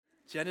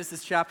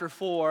Genesis chapter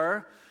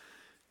 4,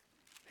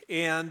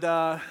 and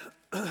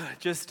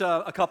just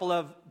a couple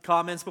of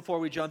comments before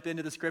we jump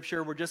into the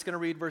scripture. We're just going to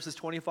read verses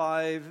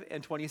 25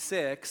 and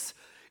 26,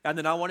 and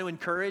then I want to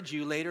encourage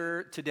you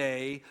later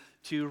today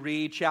to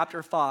read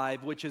chapter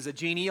 5, which is a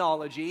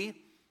genealogy,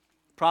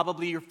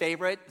 probably your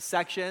favorite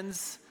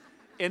sections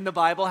in the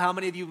Bible. How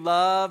many of you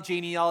love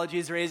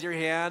genealogies? Raise your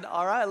hand.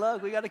 All right,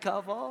 look, we got a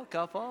couple,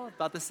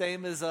 about the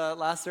same as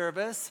last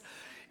service.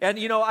 And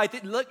I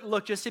think,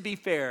 look, just to be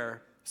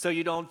fair, so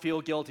you don't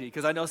feel guilty,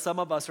 because I know some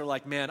of us are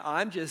like, man,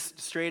 I'm just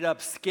straight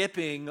up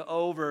skipping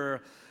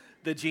over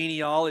the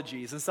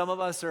genealogies. And some of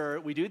us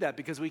we do that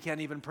because we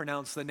can't even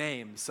pronounce the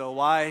name. So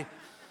why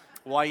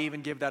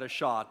even give that a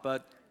shot?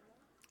 But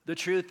the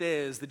truth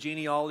is, the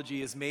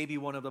genealogy is maybe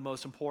one of the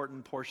most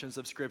important portions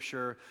of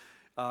Scripture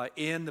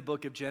in the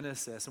book of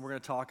Genesis, and we're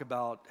going to talk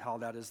about how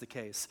that is the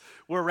case.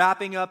 We're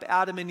wrapping up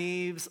Adam and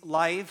Eve's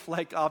life,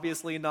 like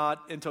obviously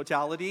not in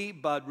totality,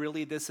 but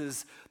really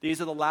these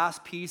are the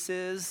last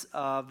pieces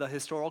of the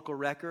historical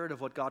record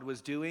of what God was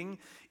doing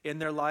in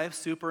their life.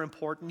 Super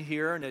important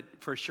here, and it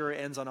for sure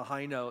ends on a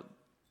high note.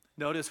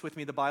 Notice with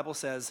me, the Bible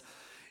says,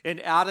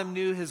 "And Adam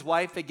knew his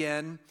wife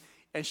again,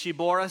 and she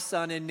bore a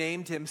son and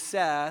named him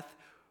Seth.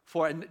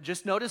 And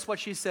just notice what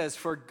she says,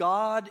 for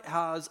God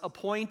has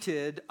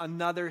appointed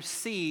another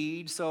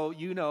seed." So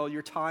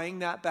you're tying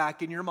that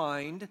back in your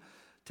mind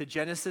to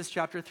Genesis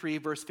chapter 3,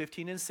 verse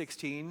 15 and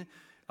 16.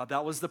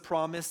 That was the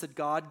promise that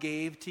God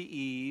gave to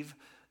Eve,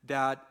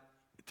 that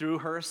through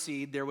her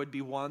seed there would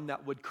be one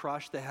that would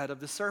crush the head of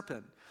the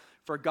serpent.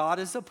 "For God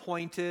has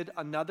appointed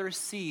another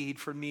seed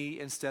for me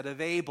instead of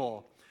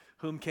Abel,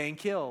 whom Cain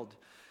killed.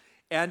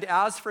 And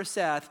as for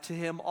Seth, to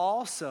him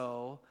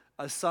also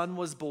a son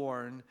was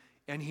born,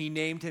 and he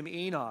named him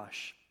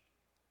Enosh."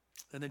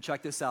 And then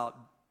check this out.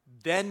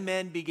 "Then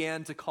men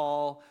began to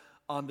call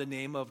on the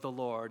name of the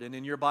Lord." And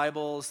in your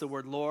Bibles, the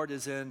word Lord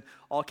is in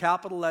all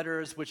capital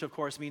letters, which of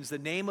course means the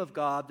name of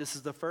God. This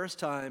is the first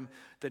time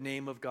the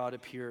name of God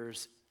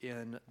appears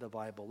in the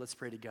Bible. Let's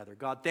pray together.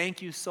 God,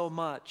 thank you so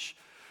much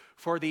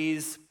for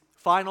these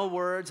final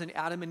words in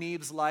Adam and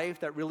Eve's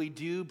life that really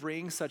do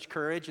bring such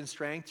courage and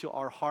strength to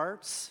our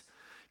hearts.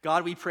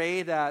 God, we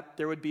pray that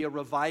there would be a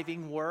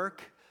reviving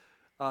work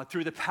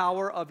through the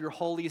power of your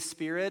Holy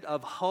Spirit,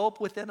 of hope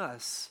within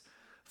us.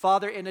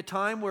 Father, in a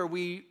time where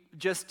we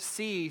just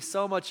see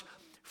so much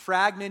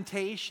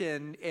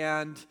fragmentation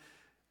and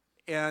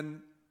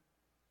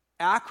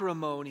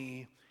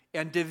acrimony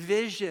and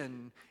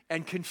division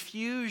and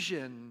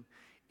confusion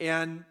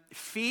and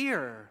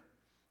fear,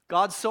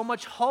 God, so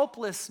much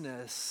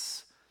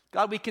hopelessness.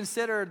 God, we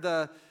consider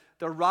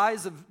the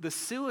rise of the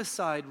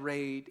suicide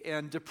rate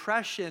and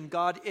depression.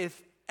 God,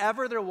 if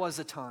ever there was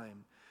a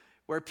time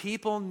where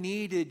people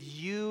needed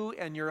you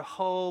and your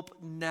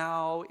hope,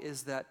 now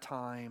is that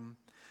time.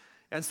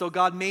 And so,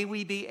 God, may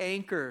we be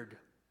anchored,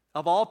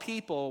 of all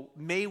people,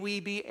 may we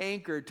be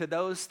anchored to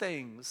those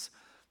things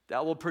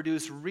that will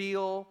produce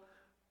real,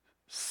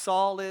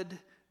 solid,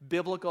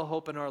 biblical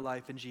hope in our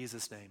life. In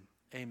Jesus' name,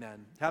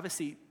 amen. Have a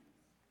seat.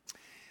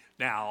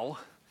 Now,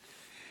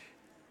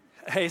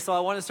 hey, so I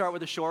want to start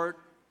with a short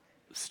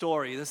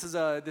story. This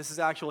is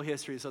actual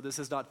history, so this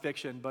is not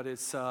fiction, but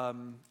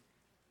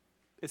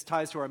it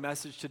ties to our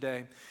message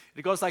today.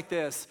 It goes like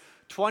this.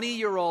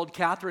 20-year-old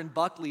Catherine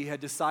Buckley had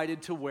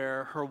decided to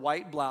wear her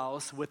white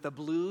blouse with a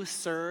blue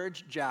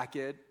serge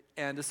jacket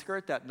and a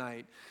skirt that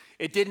night.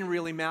 It didn't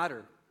really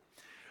matter.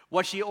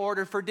 What she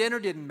ordered for dinner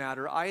didn't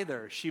matter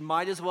either. She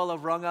might as well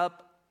have rung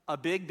up a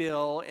big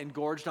bill and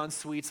gorged on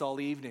sweets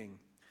all evening.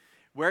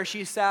 Where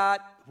she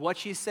sat, what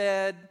she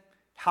said,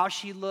 how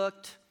she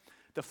looked,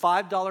 the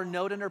 $5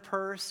 note in her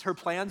purse, her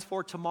plans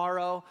for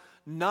tomorrow,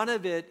 none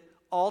of it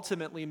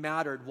ultimately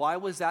mattered. Why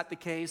was that the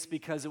case?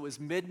 Because it was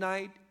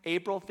midnight,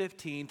 April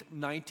 15th,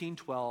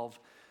 1912.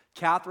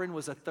 Catherine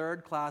was a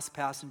third-class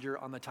passenger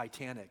on the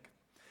Titanic.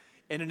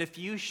 And in a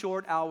few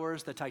short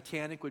hours, the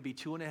Titanic would be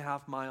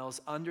 2.5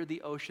 miles under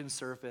the ocean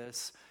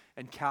surface,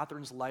 and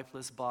Catherine's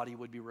lifeless body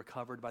would be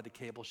recovered by the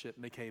cable ship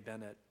McKay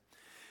Bennett.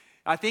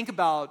 I think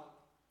about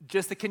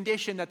just the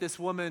condition that this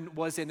woman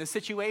was in, the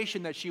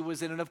situation that she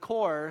was in, and of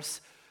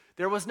course,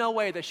 there was no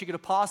way that she could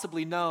have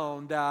possibly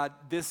known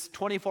that this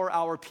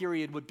 24-hour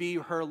period would be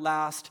her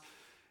last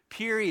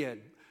period.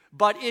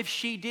 But if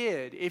she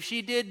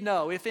did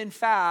know, if in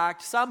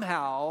fact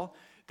somehow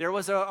there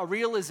was a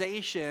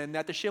realization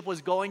that the ship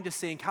was going to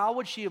sink, how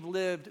would she have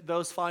lived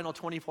those final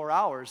 24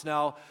 hours?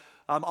 Now,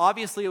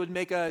 obviously it would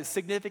make a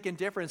significant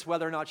difference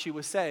whether or not she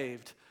was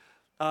saved.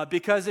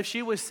 Because if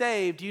she was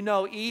saved,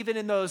 even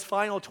in those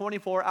final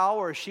 24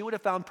 hours, she would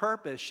have found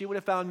purpose. She would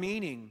have found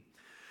meaning.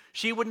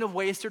 She wouldn't have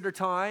wasted her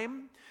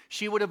time.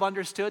 She would have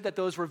understood that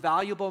those were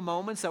valuable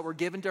moments that were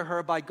given to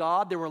her by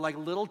God. They were like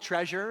little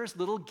treasures,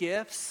 little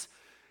gifts.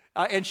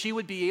 And she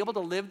would be able to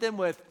live them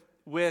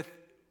with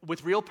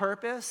real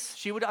purpose.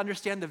 She would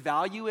understand the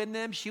value in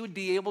them. She would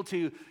be able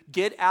to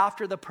get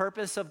after the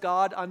purpose of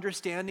God,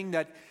 understanding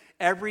that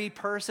every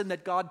person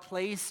that God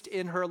placed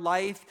in her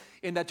life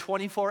in that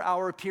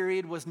 24-hour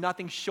period was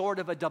nothing short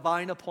of a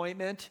divine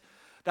appointment.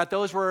 that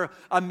those were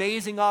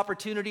amazing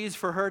opportunities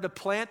for her to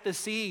plant the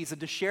seeds and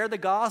to share the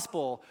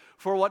gospel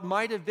for what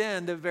might have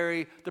been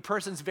the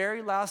person's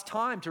very last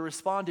time to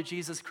respond to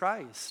Jesus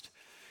Christ.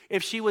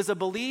 If she was a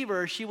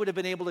believer, she would have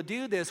been able to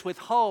do this with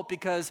hope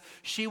because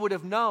she would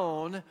have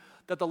known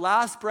that the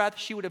last breath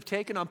she would have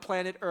taken on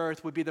planet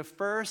Earth would be the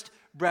first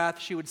breath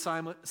she would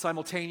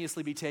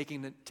simultaneously be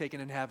taken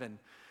in heaven.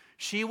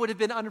 She would have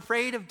been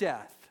unafraid of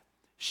death.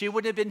 She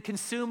would have been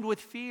consumed with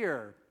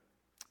fear,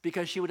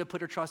 because she would have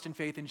put her trust and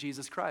faith in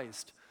Jesus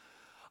Christ.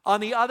 On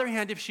the other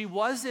hand, if she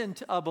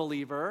wasn't a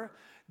believer,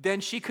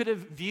 then she could have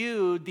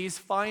viewed these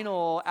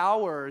final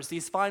hours,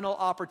 these final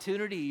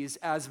opportunities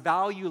as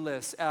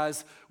valueless,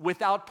 as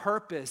without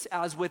purpose,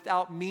 as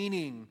without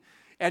meaning.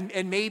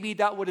 And maybe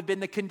that would have been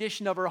the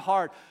condition of her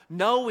heart,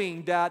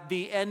 knowing that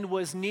the end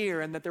was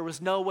near and that there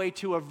was no way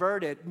to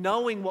avert it,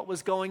 knowing what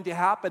was going to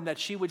happen, that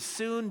she would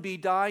soon be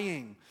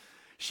dying.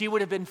 She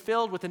would have been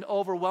filled with an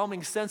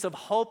overwhelming sense of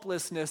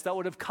hopelessness that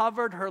would have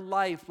covered her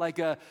life like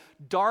a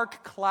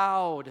dark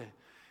cloud.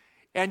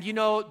 And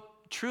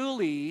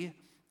truly,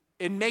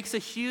 it makes a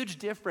huge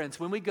difference.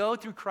 When we go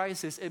through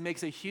crisis, it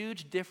makes a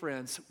huge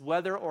difference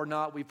whether or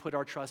not we put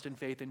our trust and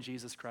faith in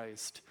Jesus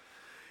Christ.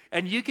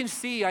 And you can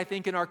see, I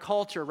think, in our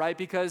culture, right?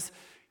 Because,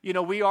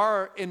 we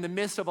are in the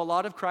midst of a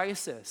lot of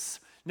crisis.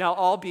 Now,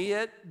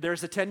 albeit,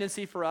 there's a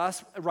tendency for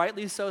us,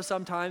 rightly so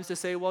sometimes, to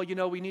say, well,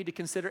 we need to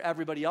consider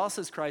everybody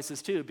else's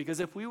crisis too. Because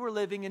if we were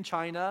living in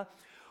China,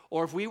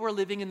 or if we were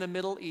living in the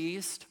Middle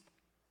East,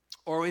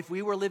 or if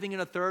we were living in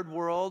a third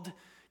world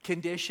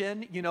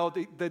condition,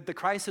 the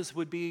crisis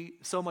would be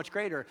so much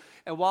greater.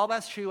 And while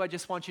that's true, I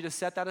just want you to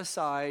set that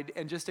aside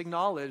and just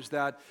acknowledge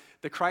that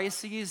the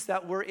crises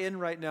that we're in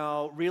right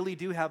now really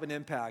do have an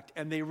impact,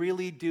 and they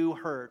really do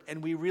hurt,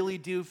 and we really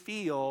do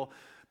feel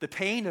the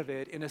pain of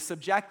it in a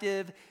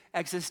subjective,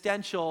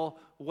 existential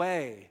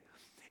way.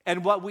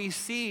 And what we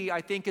see, I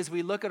think, as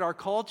we look at our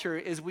culture,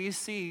 is we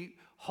see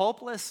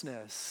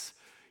hopelessness.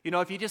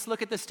 If you just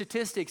look at the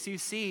statistics, you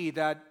see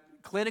that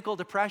clinical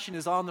depression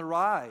is on the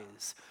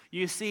rise.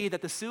 You see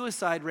that the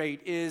suicide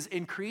rate is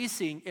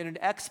increasing in an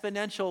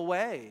exponential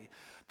way.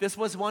 This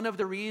was one of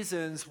the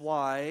reasons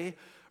why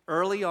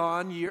early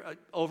on,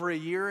 over a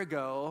year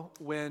ago,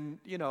 when,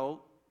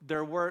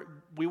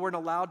 we weren't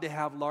allowed to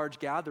have large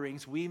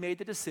gatherings, we made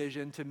the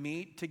decision to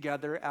meet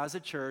together as a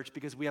church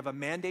because we have a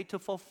mandate to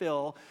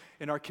fulfill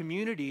in our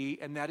community,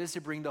 and that is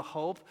to bring the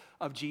hope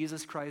of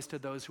Jesus Christ to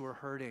those who are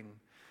hurting.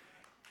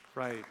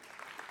 Right.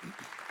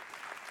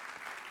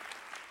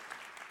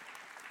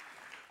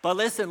 But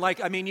listen,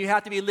 you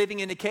have to be living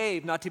in a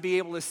cave not to be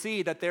able to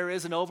see that there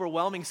is an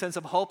overwhelming sense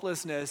of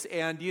hopelessness.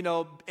 And,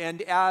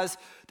 and as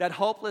that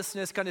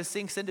hopelessness kind of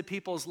sinks into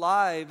people's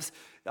lives,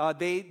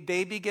 they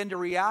begin to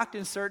react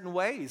in certain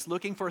ways,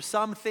 looking for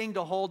something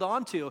to hold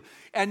on to.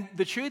 And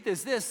the truth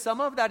is this,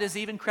 some of that has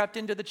even crept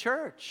into the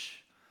church.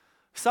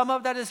 Some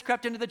of that has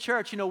crept into the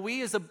church.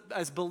 We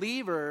as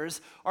believers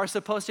are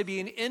supposed to be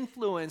an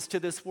influence to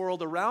this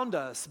world around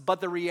us. But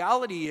the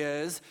reality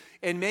is,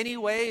 in many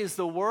ways,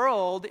 the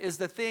world is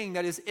the thing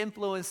that is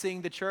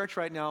influencing the church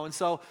right now. And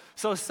so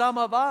some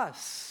of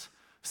us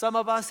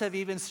have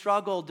even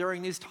struggled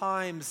during these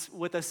times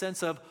with a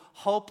sense of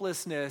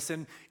hopelessness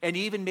and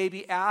even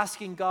maybe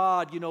asking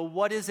God,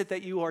 what is it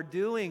that you are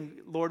doing,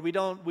 Lord? We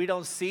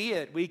don't see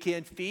it. We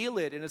can't feel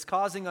it. And it's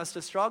causing us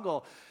to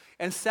struggle.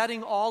 And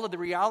setting all of the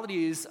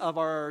realities of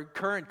our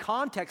current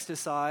context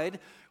aside,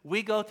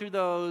 we go through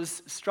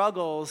those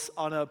struggles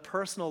on a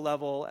personal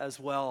level as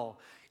well.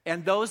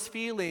 And those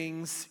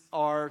feelings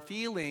are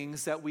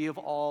feelings that we have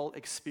all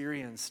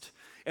experienced.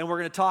 And we're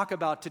going to talk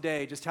about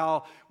today just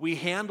how we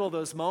handle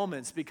those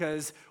moments,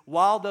 because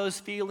while those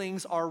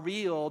feelings are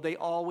real, they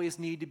always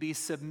need to be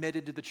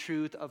submitted to the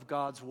truth of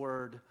God's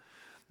word.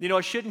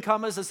 It shouldn't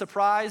come as a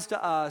surprise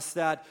to us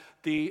that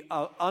the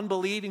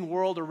unbelieving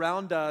world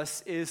around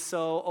us is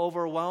so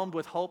overwhelmed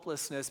with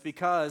hopelessness,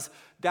 because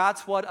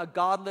that's what a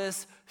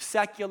godless,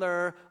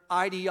 secular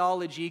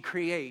ideology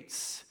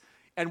creates.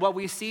 And what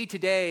we see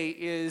today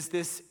is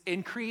this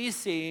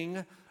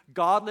increasing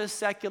godless,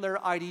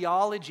 secular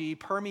ideology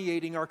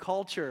permeating our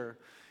culture.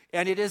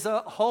 And it is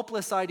a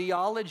hopeless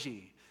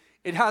ideology.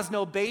 It has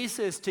no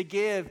basis to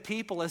give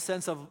people a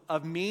sense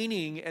of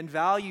meaning and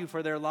value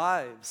for their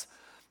lives.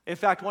 In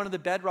fact, one of the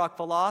bedrock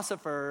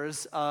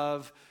philosophers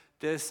of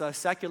this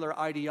secular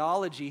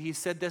ideology, he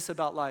said this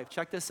about life.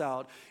 Check this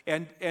out.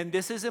 And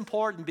this is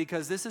important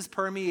because this is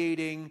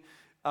permeating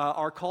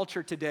our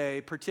culture today,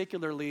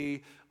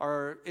 particularly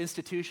our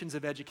institutions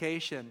of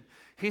education.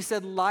 He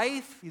said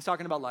he's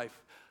talking about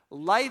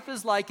life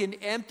is like an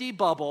empty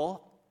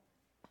bubble.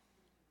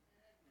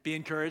 Be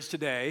encouraged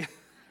today.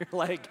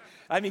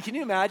 Can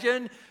you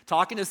imagine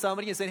talking to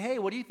somebody and saying, hey,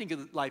 what do you think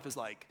life is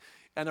like?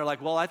 And they're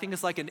like, well, I think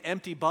it's like an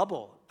empty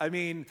bubble.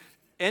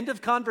 End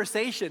of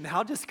conversation.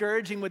 How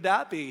discouraging would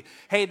that be?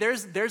 Hey,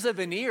 there's a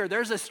veneer,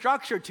 there's a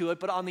structure to it,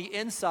 but on the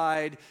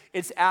inside,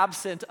 it's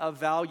absent of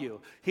value.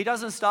 He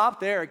doesn't stop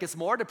there. It gets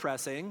more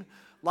depressing.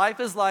 Life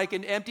is like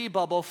an empty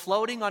bubble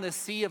floating on a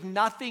sea of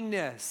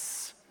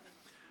nothingness.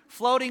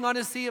 floating on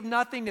a sea of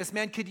nothingness.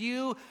 Man, could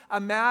you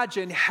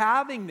imagine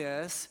having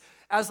this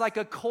as like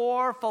a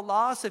core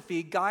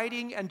philosophy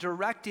guiding and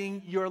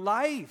directing your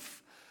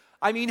life?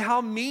 I mean, how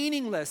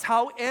meaningless,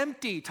 how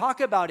empty. Talk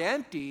about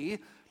empty.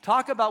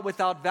 Talk about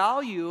without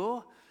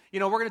value. You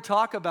know, we're going to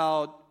talk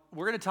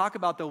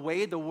about the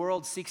way the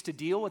world seeks to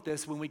deal with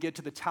this when we get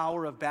to the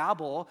Tower of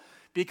Babel,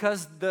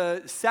 because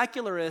the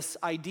secularist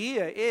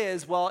idea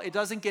is, well, it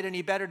doesn't get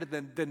any better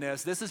than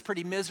this. This is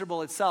pretty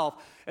miserable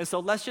itself. And so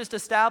let's just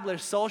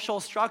establish social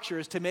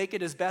structures to make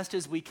it as best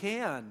as we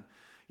can.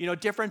 You know,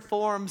 different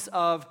forms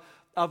of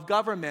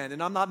government.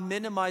 And I'm not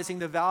minimizing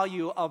the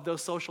value of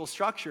those social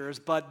structures,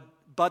 but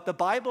the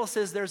Bible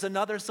says there's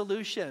another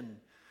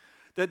solution.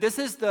 That this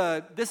is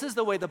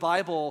the way the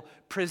Bible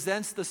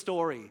presents the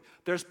story.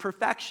 There's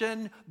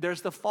perfection,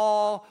 there's the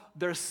fall,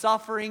 there's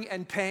suffering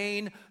and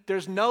pain.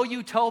 There's no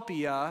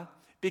utopia,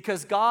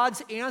 because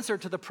God's answer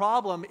to the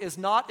problem is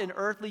not an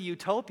earthly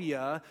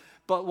utopia,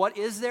 but what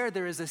is there?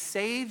 There is a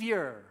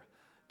Savior.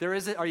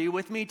 Are you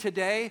with me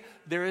today?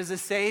 There is a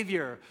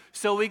Savior.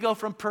 So we go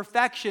from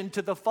perfection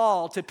to the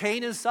fall, to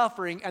pain and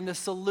suffering, and the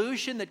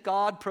solution that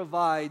God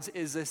provides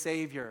is a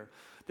Savior.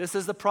 This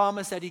is the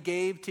promise that he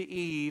gave to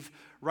Eve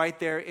right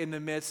there in the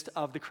midst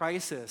of the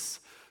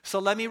crisis. So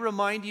let me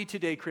remind you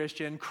today,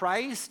 Christian,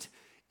 Christ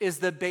is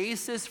the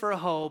basis for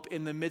hope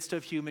in the midst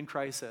of human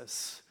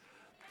crisis.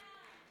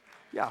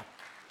 Yeah,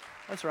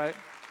 that's right.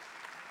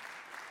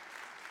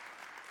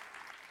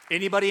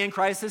 Anybody in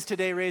crisis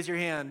today, raise your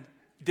hand.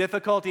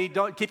 Difficulty,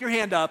 don't keep your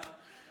hand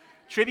up.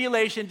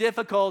 Tribulation,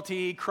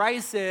 difficulty,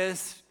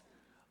 crisis.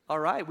 All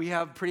right, we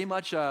have pretty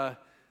much a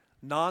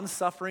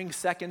non-suffering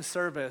second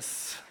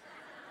service.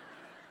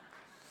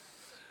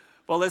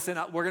 Well, listen,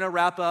 we're going to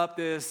wrap up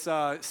this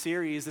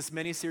this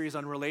mini-series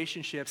on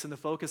relationships, and the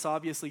focus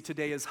obviously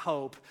today is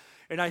hope.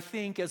 And I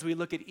think as we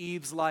look at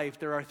Eve's life,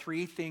 there are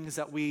three things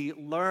that we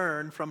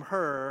learn from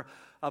her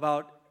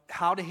about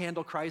how to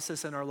handle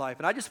crisis in our life.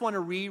 And I just want to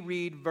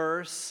reread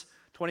verse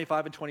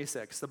 25 and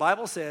 26. The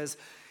Bible says,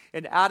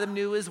 "And Adam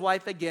knew his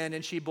wife again,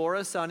 and she bore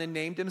a son and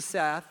named him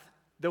Seth."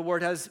 The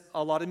word has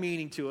a lot of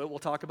meaning to it. We'll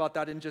talk about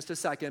that in just a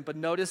second. But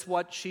notice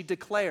what she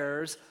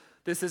declares.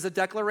 This is a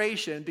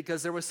declaration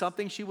because there was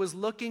something she was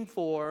looking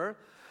for.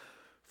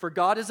 "For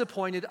God has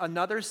appointed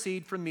another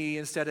seed for me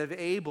instead of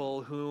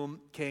Abel,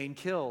 whom Cain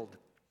killed."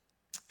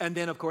 And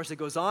then, of course, it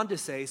goes on to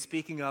say,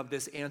 speaking of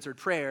this answered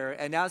prayer,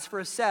 "And as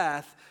for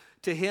Seth,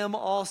 to him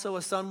also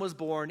a son was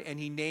born, and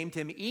he named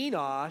him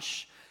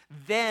Enosh.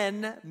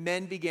 Then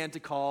men began to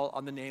call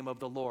on the name of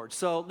the Lord."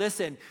 So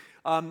listen,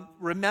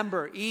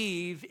 remember,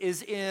 Eve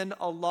is in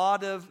a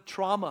lot of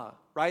trauma,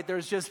 right?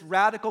 There's just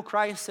radical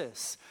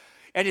crisis.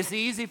 And it's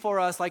easy for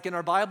us, like in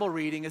our Bible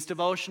reading, it's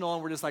devotional,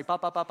 and we're just like,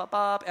 bop, bop, bop, bop,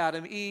 bop,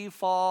 Adam, Eve,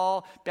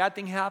 fall, bad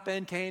thing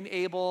happened, Cain,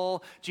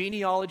 Abel,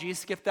 genealogy,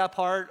 skip that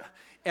part,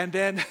 and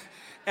then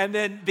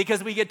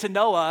because we get to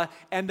Noah,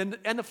 and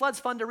the flood's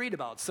fun to read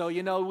about. So,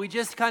 you know, we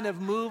just kind of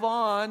move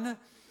on,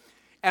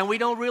 and we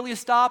don't really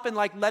stop and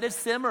like let it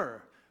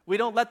simmer. We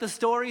don't let the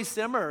story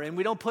simmer, and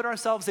we don't put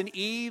ourselves in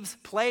Eve's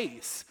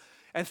place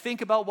and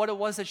think about what it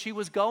was that she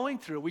was going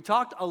through. We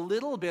talked a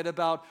little bit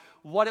about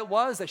what it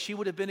was that she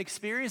would have been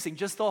experiencing,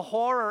 just the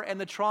horror and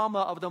the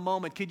trauma of the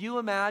moment. Could you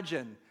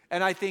imagine?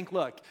 And I think,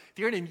 look, if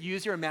you're going to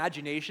use your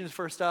imaginations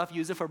for stuff,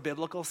 use it for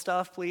biblical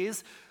stuff,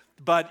 please.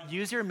 But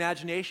use your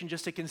imagination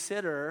just to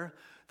consider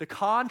the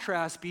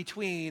contrast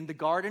between the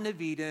Garden of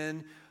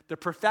Eden, the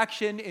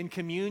perfection in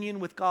communion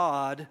with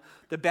God,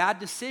 the bad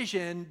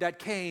decision that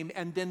came,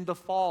 and then the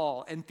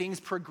fall, and things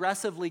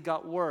progressively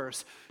got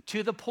worse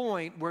to the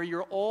point where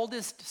your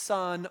oldest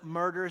son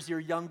murders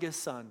your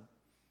youngest son.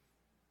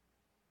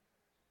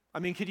 I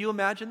mean, could you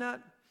imagine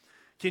that?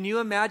 Can you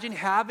imagine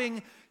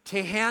having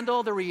to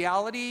handle the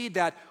reality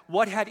that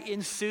what had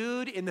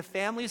ensued in the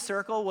family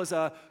circle was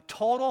a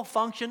total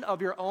function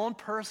of your own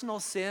personal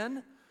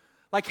sin?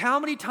 Like, how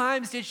many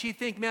times did she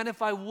think, man,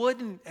 if I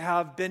wouldn't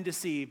have been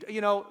deceived,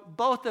 you know,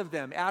 both of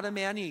them, Adam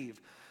and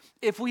Eve,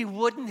 if we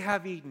wouldn't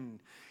have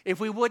eaten, if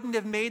we wouldn't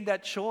have made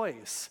that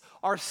choice,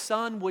 our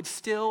son would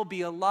still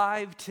be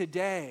alive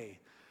today.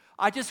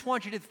 I just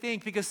want you to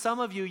think, because some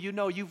of you, you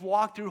know, you've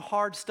walked through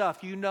hard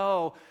stuff. You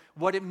know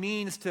what it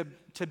means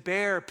to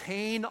bear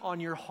pain on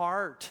your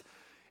heart,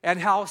 and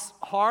how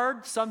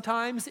hard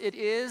sometimes it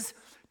is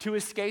to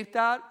escape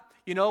that.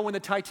 You know, when the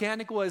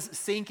Titanic was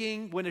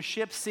sinking, when a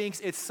ship sinks,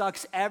 it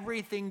sucks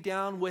everything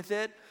down with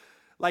it.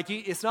 Like,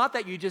 it's not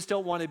that you just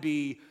don't want to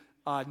be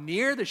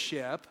near the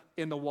ship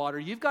in the water.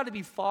 You've got to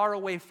be far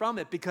away from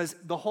it, because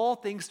the whole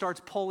thing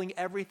starts pulling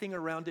everything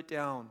around it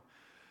down.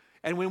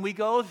 And when we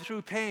go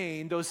through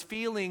pain, those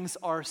feelings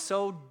are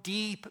so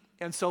deep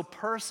and so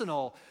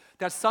personal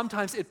that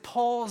sometimes it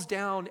pulls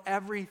down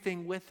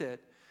everything with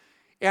it.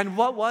 And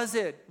what was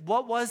it?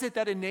 What was it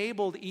that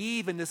enabled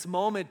Eve in this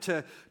moment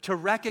to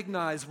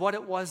recognize what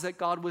it was that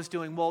God was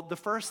doing? Well, the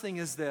first thing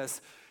is this.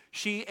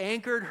 She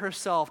anchored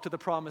herself to the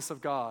promise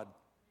of God.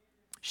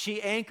 She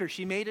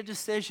made a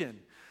decision.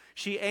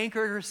 She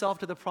anchored herself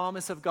to the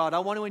promise of God. I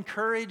want to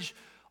encourage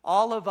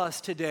all of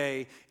us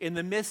today, in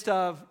the midst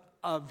of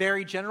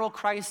very general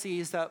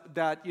crises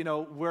that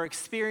we're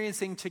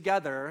experiencing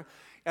together,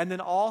 and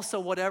then also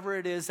whatever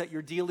it is that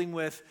you're dealing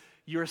with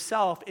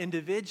yourself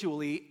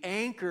individually,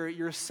 anchor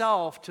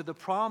yourself to the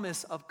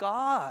promise of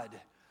God.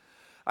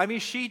 I mean,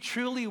 she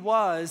truly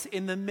was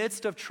in the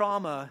midst of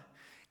trauma,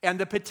 and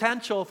the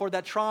potential for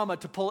that trauma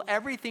to pull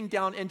everything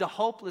down into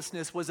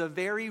hopelessness was a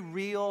very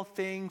real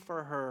thing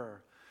for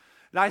her.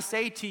 And I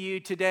say to you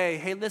today,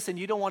 hey, listen,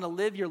 you don't want to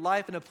live your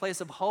life in a place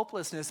of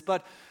hopelessness,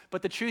 but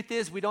the truth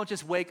is we don't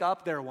just wake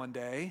up there one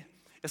day.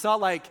 It's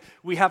not like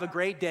we have a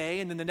great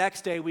day and then the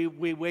next day we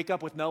wake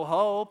up with no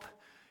hope.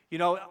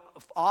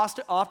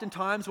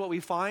 Oftentimes what we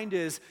find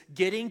is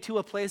getting to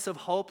a place of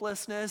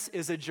hopelessness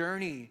is a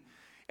journey.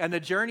 And the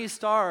journey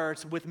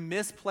starts with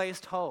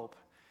misplaced hope.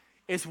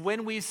 It's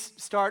when we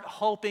start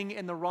hoping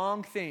in the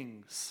wrong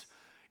things.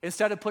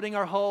 Instead of putting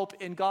our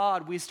hope in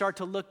God, we start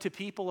to look to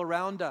people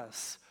around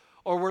us.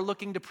 Or we're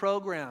looking to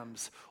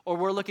programs, or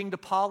we're looking to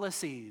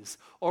policies,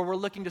 or we're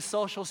looking to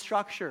social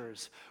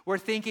structures. We're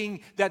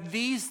thinking that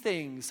these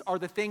things are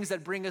the things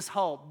that bring us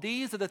hope.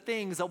 These are the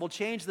things that will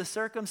change the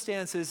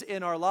circumstances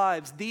in our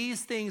lives.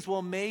 These things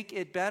will make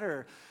it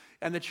better.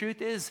 And the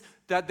truth is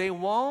that they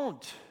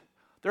won't.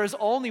 There's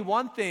only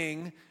one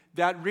thing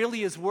that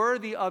really is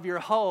worthy of your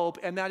hope,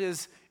 and that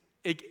is,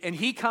 and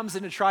he comes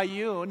in a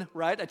triune,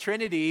 right? A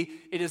trinity.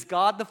 It is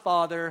God the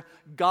Father,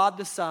 God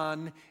the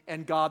Son,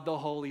 and God the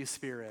Holy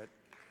Spirit.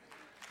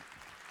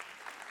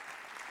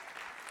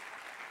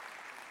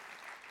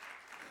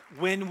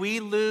 When we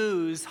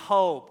lose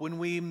hope, when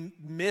we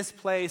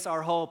misplace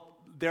our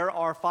hope, there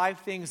are 5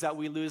 things that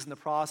we lose in the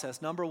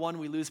process. Number 1,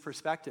 we lose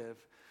perspective.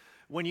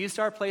 When you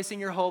start placing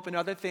your hope in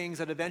other things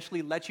that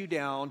eventually let you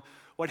down,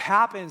 what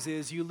happens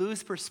is you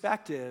lose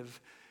perspective.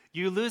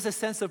 You lose a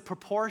sense of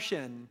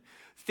proportion.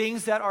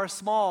 Things that are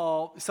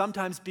small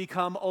sometimes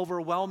become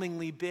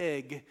overwhelmingly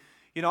big.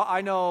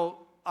 I know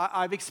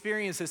I've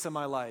experienced this in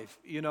my life.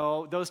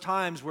 Those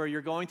times where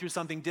you're going through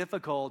something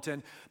difficult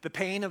and the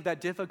pain of that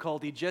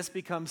difficulty just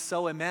becomes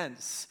so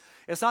immense.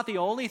 It's not the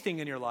only thing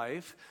in your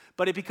life,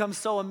 but it becomes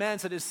so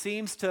immense that it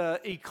seems to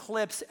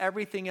eclipse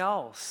everything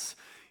else.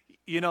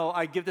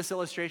 I give this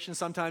illustration.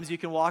 Sometimes you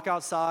can walk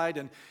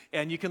outside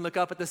and you can look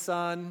up at the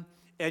sun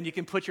and you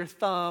can put your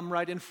thumb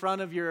right in front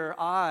of your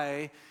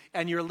eye,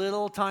 and your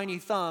little tiny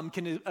thumb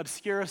can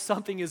obscure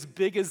something as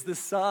big as the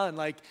sun.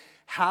 Like,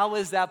 how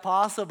is that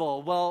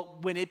possible? Well,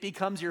 when it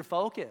becomes your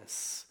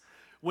focus,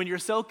 when you're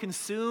so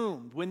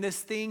consumed, when this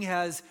thing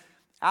has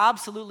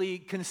absolutely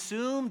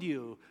consumed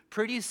you,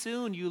 pretty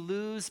soon you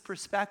lose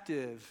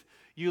perspective.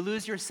 You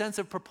lose your sense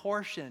of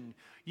proportion.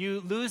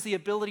 You lose the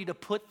ability to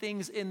put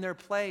things in their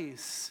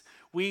place.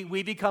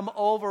 We become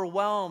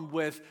overwhelmed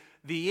with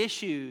the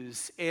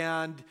issues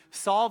and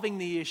solving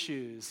the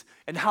issues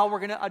and how we're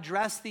going to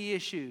address the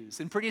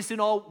issues. And pretty soon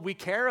all we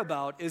care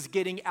about is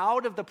getting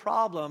out of the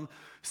problem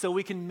so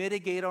we can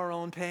mitigate our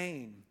own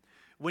pain.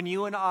 When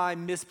you and I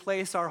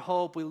misplace our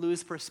hope, we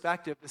lose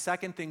perspective. The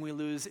second thing we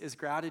lose is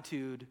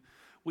gratitude.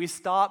 We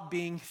stop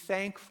being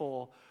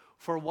thankful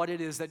for what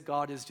it is that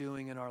God is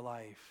doing in our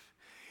life.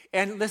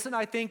 And listen,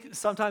 I think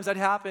sometimes that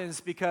happens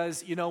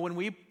because, when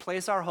we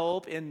place our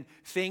hope in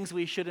things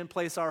we shouldn't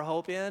place our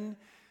hope in,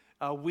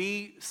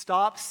 we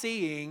stop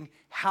seeing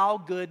how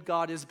good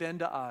God has been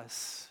to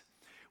us.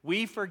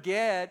 We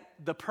forget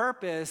the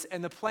purpose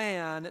and the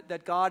plan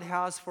that God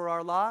has for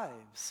our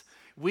lives.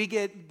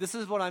 This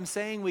is what I'm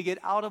saying, we get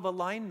out of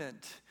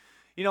alignment.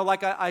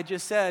 Like I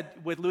just said,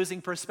 with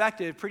losing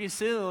perspective, pretty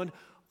soon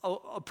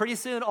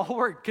all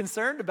we're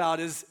concerned about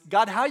is,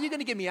 God, how are you going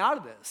to get me out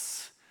of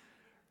this?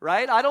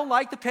 Right? I don't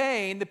like the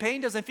pain. The pain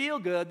doesn't feel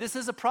good. This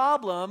is a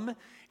problem.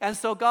 And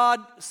so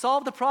God,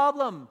 solve the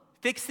problem.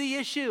 Fix the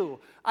issue.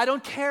 I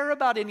don't care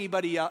about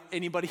anybody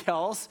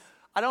else.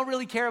 I don't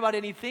really care about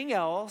anything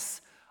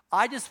else.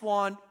 I just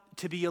want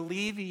to be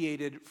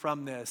alleviated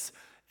from this.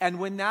 And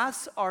when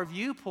that's our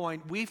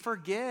viewpoint, we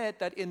forget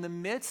that in the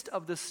midst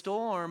of the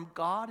storm,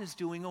 God is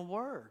doing a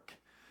work.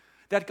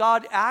 That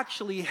God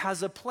actually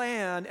has a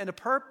plan and a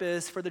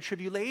purpose for the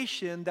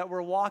tribulation that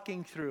we're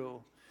walking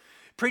through.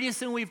 Pretty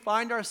soon we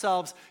find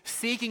ourselves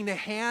seeking the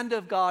hand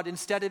of God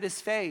instead of His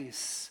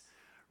face.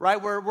 Right?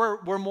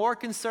 We're more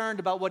concerned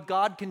about what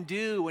God can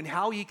do and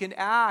how He can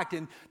act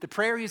and the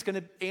prayer He's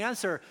going to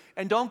answer.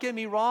 And don't get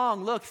me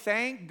wrong. Look,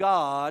 thank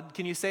God.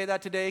 Can you say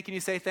that today? Can you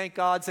say thank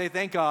God? Say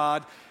thank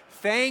God.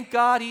 Thank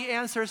God He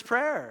answers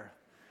prayer.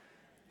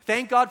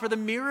 Thank God for the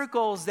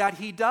miracles that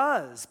He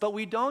does. But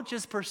we don't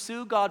just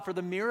pursue God for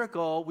the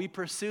miracle. We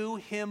pursue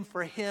Him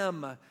for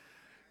Him.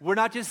 We're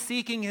not just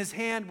seeking His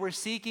hand. We're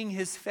seeking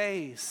His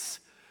face.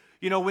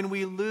 When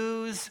we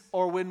lose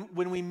or when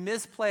we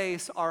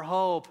misplace our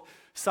hope,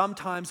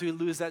 sometimes we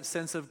lose that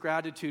sense of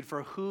gratitude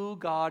for who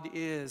God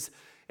is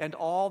and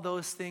all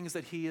those things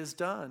that He has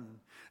done.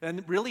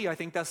 And really, I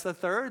think that's the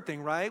third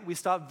thing, right? We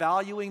stop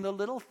valuing the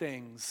little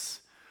things,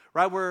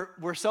 right?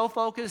 We're so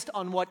focused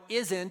on what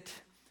isn't,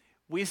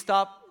 we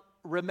stop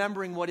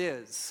remembering what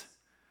is.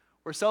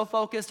 We're so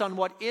focused on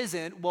what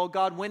isn't. Well,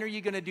 God, when are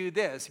you going to do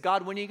this?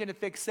 God, when are you going to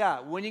fix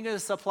that? When are you going to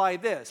supply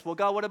this? Well,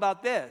 God, what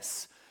about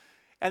this?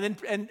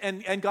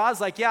 And God's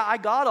like, yeah, I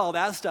got all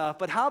that stuff,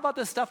 but how about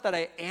the stuff that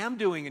I am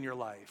doing in your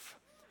life?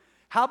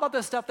 How about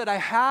the stuff that I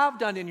have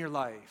done in your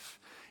life?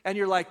 And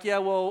you're like, yeah,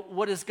 well,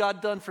 what has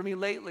God done for me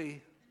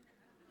lately?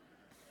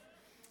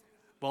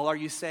 Well, are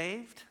you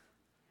saved?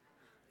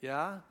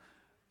 Yeah.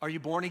 Are you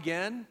born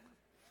again?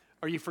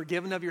 Are you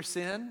forgiven of your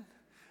sin?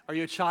 Are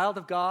you a child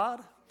of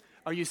God?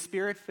 Are you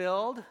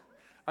spirit-filled?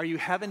 Are you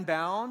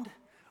heaven-bound?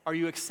 Are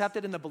you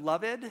accepted in the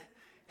beloved?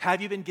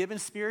 Have you been given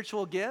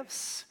spiritual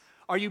gifts?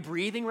 Are you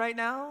breathing right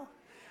now?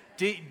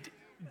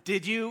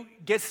 Did you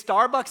get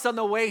Starbucks on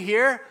the way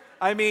here?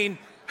 I mean,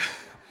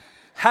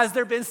 has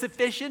there been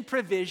sufficient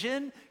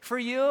provision for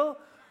you?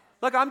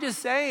 Look, I'm just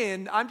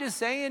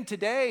saying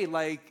today,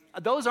 like,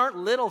 those aren't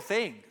little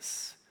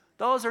things.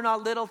 Those are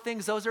not little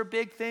things, those are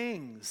big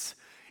things.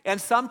 And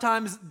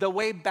sometimes the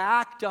way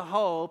back to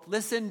hope,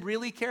 listen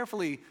really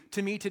carefully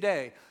to me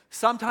today.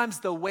 Sometimes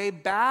the way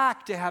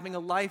back to having a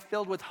life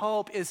filled with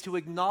hope is to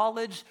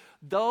acknowledge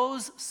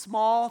those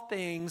small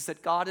things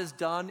that God has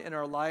done in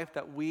our life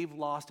that we've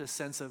lost a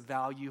sense of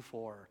value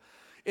for.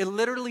 It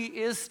literally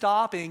is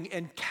stopping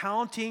and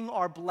counting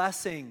our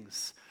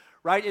blessings,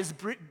 right? Is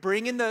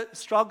bringing the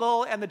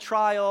struggle and the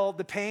trial,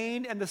 the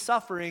pain and the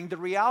suffering, the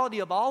reality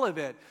of all of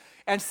it,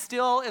 and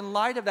still in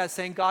light of that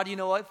saying, God, you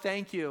know what?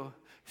 Thank you.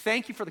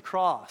 Thank you for the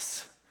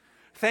cross.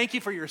 Thank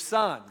you for your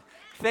son.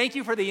 Thank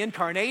you for the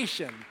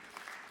incarnation.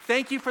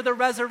 Thank you for the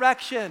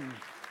resurrection.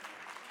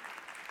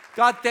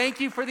 God, thank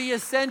you for the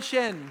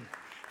ascension.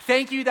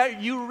 Thank you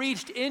that you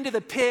reached into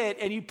the pit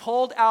and you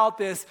pulled out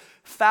this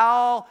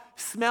foul,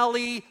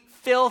 smelly,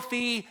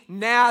 filthy,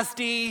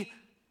 nasty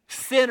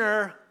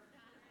sinner.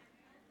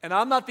 And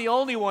I'm not the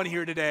only one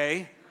here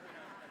today.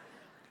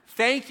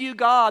 Thank you,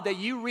 God, that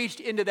you reached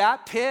into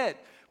that pit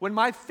when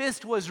my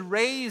fist was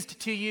raised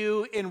to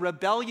you in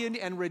rebellion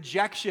and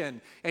rejection,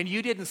 and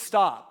you didn't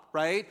stop,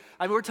 right?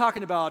 I mean, we're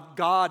talking about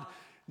God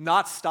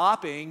not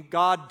stopping,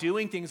 God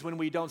doing things when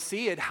we don't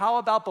see it. How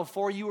about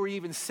before you were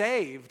even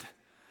saved?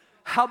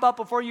 How about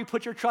before you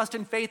put your trust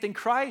and faith in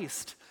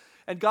Christ?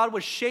 And God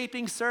was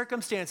shaping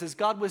circumstances.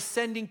 God was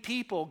sending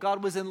people.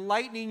 God was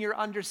enlightening your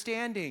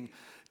understanding.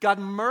 God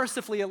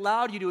mercifully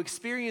allowed you to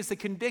experience the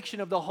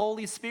conviction of the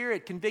Holy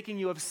Spirit, convicting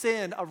you of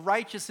sin, of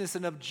righteousness,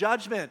 and of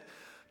judgment.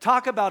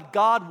 Talk about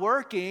God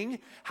working.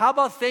 How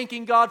about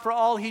thanking God for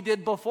all he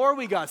did before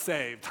we got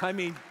saved? I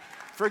mean,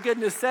 for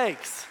goodness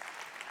sakes.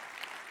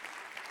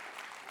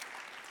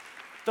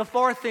 The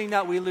fourth thing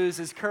that we lose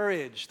is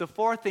courage. The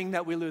fourth thing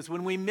that we lose,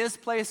 when we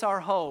misplace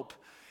our hope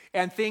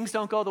and things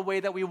don't go the way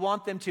that we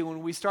want them to,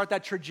 when we start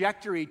that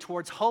trajectory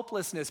towards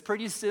hopelessness,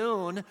 pretty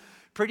soon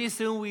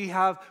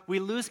we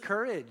lose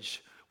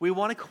courage. We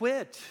want to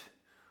quit.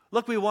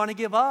 Look, we want to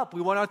give up.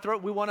 We want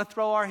to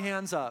throw our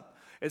hands up.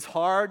 It's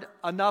hard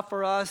enough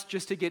for us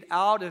just to get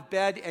out of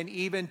bed and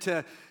even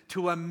to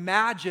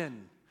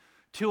imagine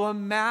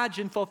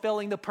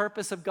fulfilling the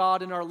purpose of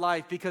God in our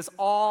life, because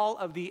all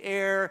of the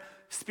air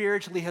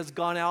spiritually has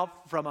gone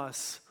out from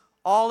us.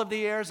 All of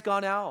the air has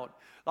gone out.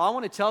 I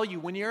want to tell you,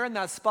 when you're in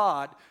that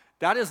spot,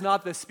 that is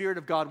not the Spirit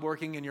of God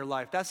working in your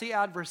life. That's the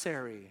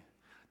adversary.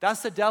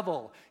 That's the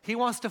devil. He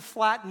wants to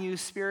flatten you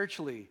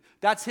spiritually.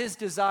 That's his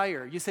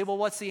desire. You say, well,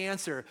 what's the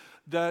answer?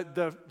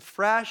 The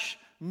fresh,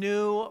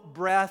 new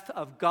breath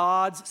of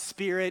God's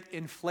Spirit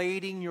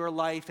inflating your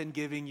life and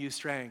giving you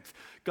strength.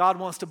 God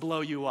wants to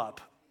blow you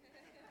up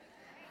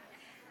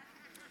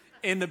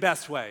in the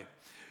best way.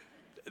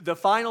 The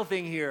final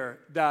thing here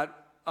that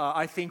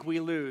I think we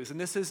lose, and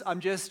this is, I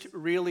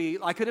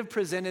could have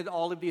presented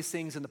all of these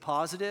things in the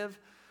positive,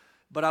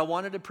 but I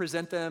wanted to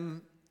present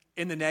them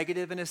in the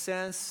negative in a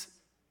sense,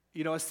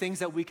 as things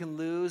that we can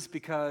lose,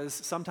 because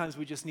sometimes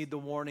we just need the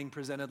warning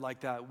presented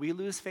like that. We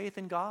lose faith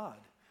in God.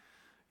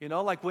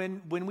 Like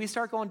when we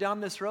start going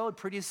down this road,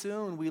 pretty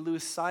soon we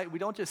lose sight. We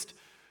don't just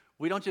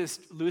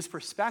lose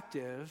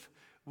perspective.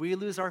 We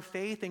lose our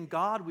faith in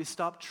God. We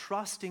stop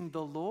trusting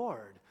the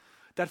Lord.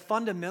 That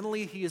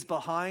fundamentally he is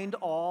behind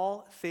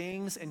all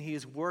things and he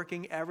is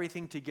working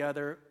everything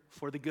together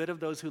for the good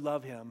of those who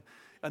love him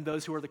and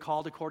those who are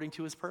called according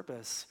to his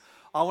purpose.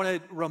 I want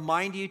to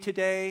remind you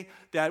today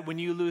that when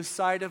you lose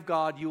sight of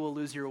God, you will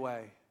lose your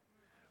way.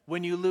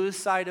 When you lose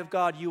sight of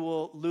God, you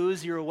will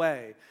lose your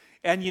way.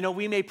 And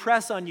we may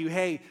press on you,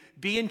 hey,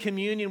 be in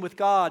communion with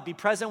God, be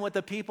present with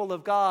the people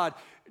of God.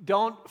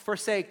 Don't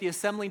forsake the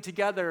assembling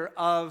together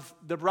of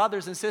the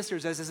brothers and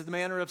sisters, as is the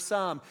manner of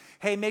some.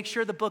 Hey, make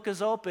sure the book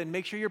is open.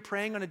 Make sure you're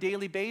praying on a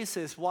daily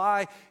basis.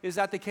 Why is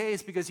that the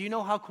case? Because you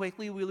know how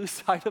quickly we lose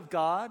sight of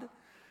God?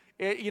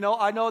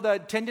 I know the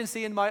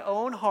tendency in my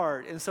own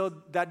heart. And so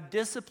that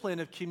discipline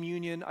of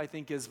communion, I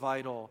think, is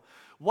vital.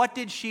 What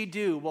did she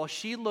do? Well,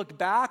 she looked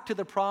back to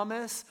the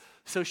promise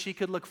so she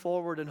could look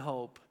forward in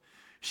hope.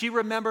 She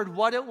remembered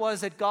what it was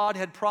that God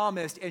had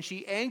promised, and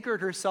she anchored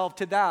herself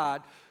to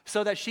that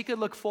so that she could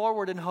look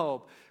forward in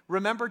hope.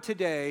 Remember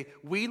today,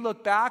 we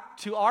look back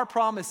to our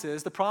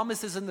promises, the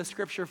promises in the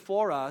scripture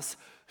for us,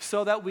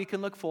 so that we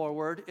can look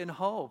forward in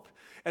hope.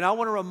 And I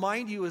want to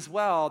remind you as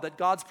well that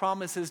God's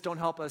promises don't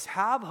help us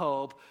have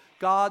hope.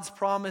 God's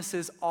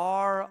promises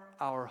are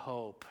our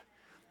hope.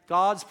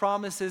 God's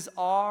promises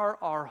are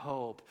our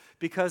hope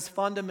because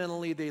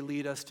fundamentally they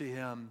lead us to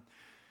Him.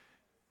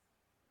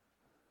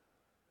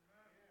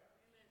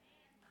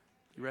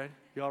 You ready?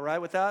 You all right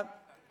with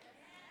that?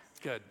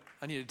 Good.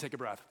 I need to take a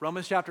breath.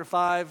 Romans chapter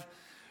 5,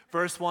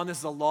 verse 1. This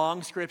is a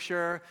long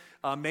scripture.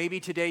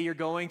 Maybe today you're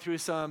going through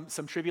some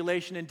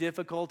tribulation and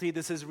difficulty.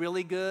 This is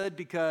really good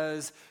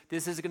because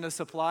this is going to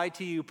supply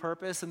to you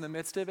purpose in the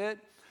midst of it.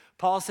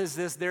 Paul says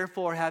this,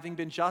 therefore, having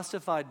been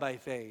justified by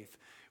faith,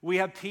 we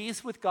have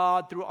peace with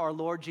God through our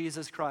Lord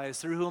Jesus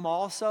Christ, through whom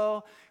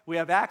also we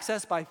have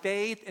access by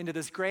faith into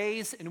this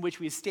grace in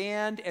which we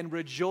stand and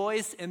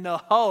rejoice in the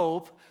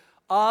hope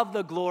of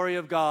the glory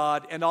of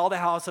God. And all the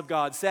house of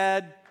God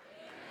said,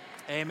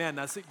 Amen.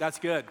 That's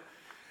good.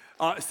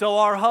 So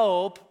our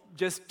hope,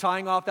 just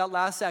tying off that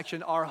last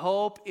section, our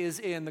hope is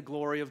in the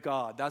glory of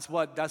God. That's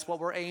what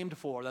we're aimed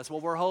for. That's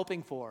what we're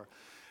hoping for.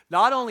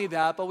 Not only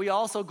that, but we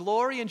also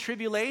glory in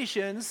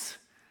tribulations.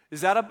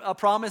 Is that a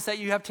promise that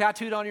you have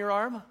tattooed on your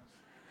arm?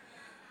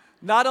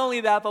 Not only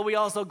that, but we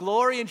also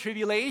glory in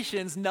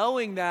tribulations,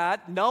 knowing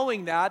that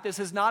this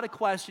is not a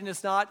question.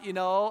 It's not,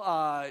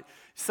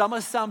 some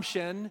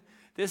assumption.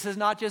 This is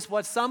not just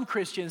what some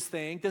Christians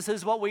think. This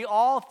is what we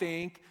all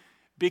think,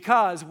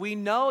 because we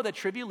know that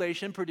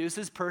tribulation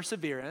produces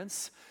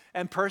perseverance,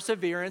 and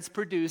perseverance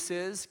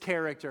produces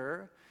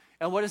character.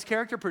 And what does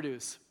character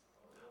produce?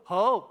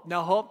 Hope.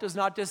 Now, hope does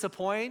not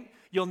disappoint.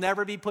 You'll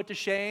never be put to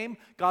shame.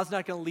 God's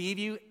not going to leave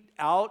you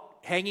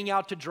hanging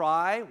out to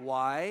dry.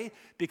 Why?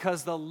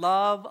 Because the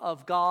love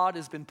of God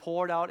has been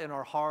poured out in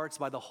our hearts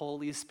by the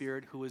Holy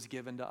Spirit who is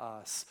given to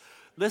us.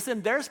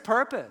 Listen, there's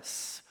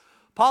purpose.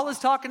 Paul is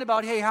talking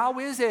about, hey, how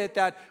is it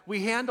that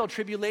we handle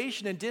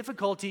tribulation and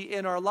difficulty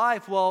in our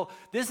life? Well,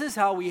 this is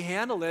how we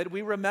handle it.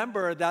 We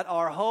remember that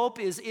our hope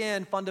is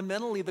in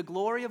fundamentally the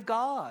glory of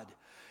God.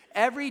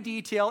 Every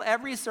detail,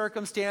 every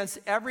circumstance,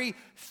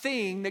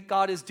 everything that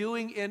God is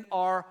doing in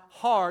our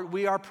heart,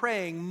 we are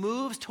praying,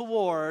 moves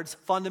towards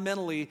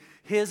fundamentally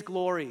His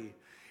glory.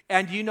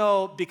 And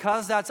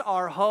because that's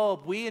our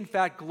hope, we in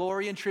fact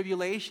glory in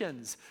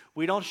tribulations.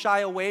 We don't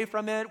shy away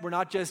from it. We're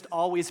not just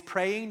always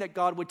praying that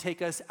God would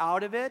take us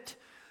out of it,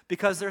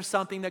 because there's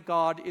something that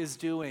God is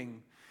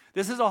doing.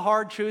 This is a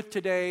hard truth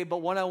today, but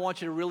one I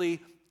want you to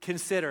really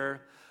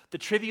consider. The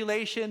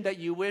tribulation that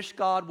you wish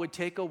God would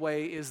take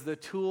away is the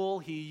tool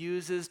He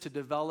uses to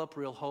develop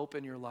real hope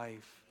in your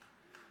life.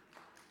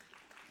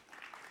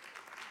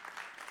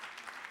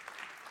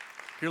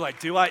 You're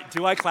like, do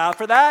I clap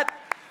for that?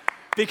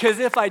 Because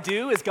if I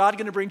do, is God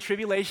going to bring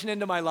tribulation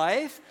into my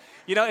life?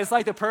 It's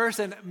like the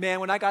person, man,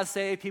 when I got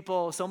saved,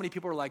 so many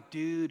people were like,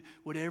 dude,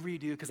 whatever you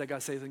do, because I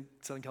got saved in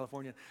Southern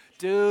California.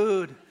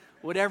 Dude,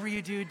 whatever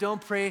you do,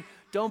 don't pray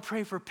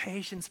for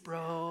patience,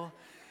 bro.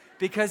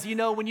 Because,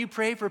 when you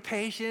pray for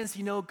patience,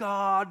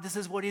 God, this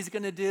is what He's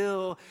going to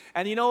do.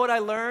 And you know what I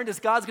learned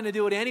is God's going to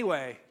do it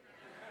anyway.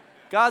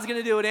 God's going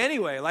to do it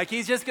anyway. Like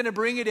He's just going to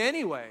bring it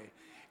anyway.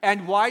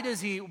 And why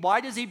does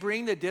he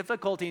bring the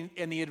difficulty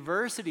and the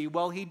adversity?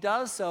 Well, He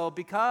does so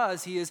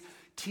because He is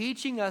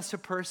teaching us to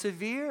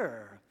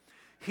persevere.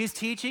 He's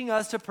teaching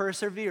us to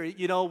persevere.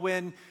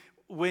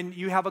 When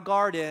you have a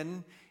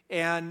garden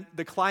and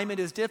the climate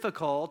is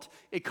difficult,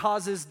 it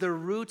causes the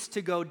roots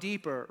to go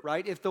deeper,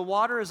 right? If the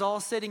water is all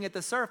sitting at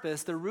the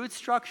surface, the root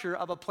structure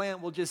of a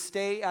plant will just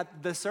stay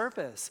at the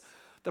surface.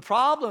 The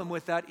problem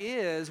with that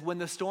is when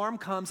the storm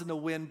comes and the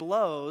wind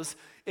blows,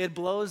 it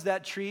blows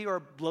that tree or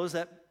blows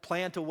that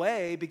plant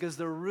away because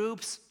the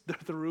roots,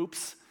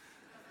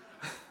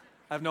 I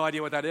have no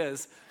idea what that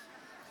is.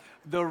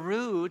 The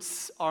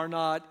roots are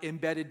not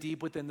embedded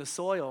deep within the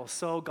soil.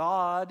 So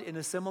God, in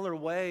a similar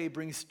way,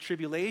 brings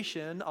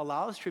tribulation,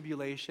 allows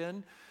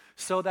tribulation,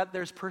 so that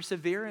there's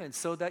perseverance,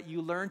 so that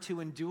you learn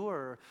to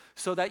endure,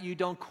 so that you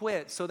don't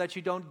quit, so that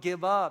you don't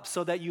give up,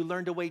 so that you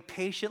learn to wait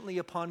patiently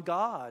upon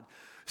God.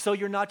 So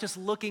you're not just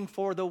looking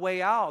for the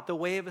way out, the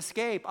way of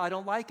escape. I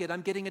don't like it.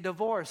 I'm getting a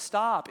divorce.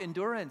 Stop.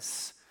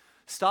 Endurance.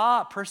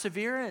 Stop.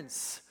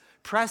 Perseverance.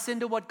 Press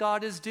into what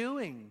God is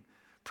doing.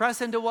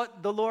 Press into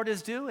what the Lord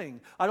is doing.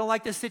 I don't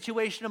like this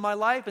situation in my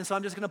life, and so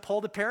I'm just going to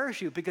pull the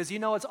parachute because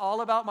it's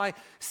all about my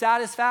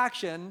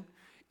satisfaction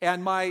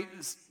and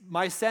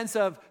my sense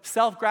of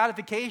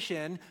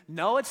self-gratification.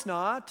 No, it's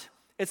not.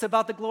 It's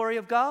about the glory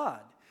of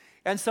God.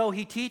 And so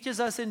He teaches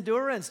us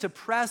endurance to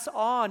press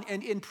on,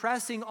 and in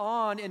pressing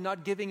on and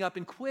not giving up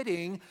and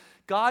quitting,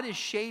 God is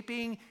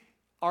shaping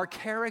our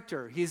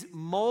character. He's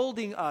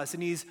molding us,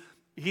 and He's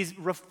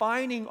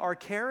refining our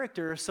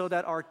character so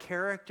that our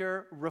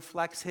character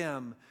reflects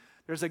Him.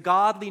 There's a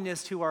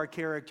godliness to our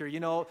character.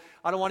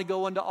 I don't want to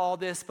go into all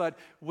this, but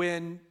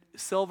when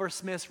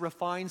silversmiths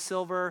refine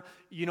silver,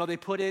 they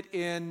put it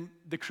in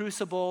the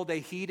crucible, they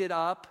heat it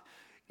up,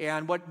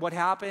 and what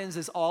happens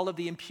is all of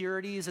the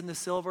impurities in the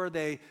silver,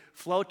 they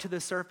float to the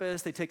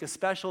surface, they take a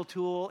special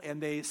tool, and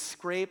they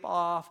scrape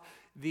off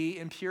the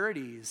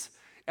impurities.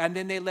 And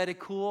then they let it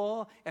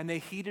cool, and they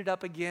heat it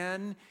up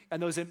again,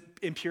 and those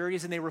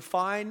impurities, and they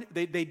refine.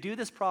 They do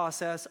this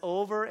process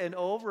over and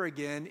over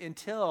again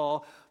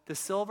until the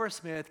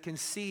silversmith can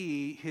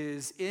see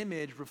his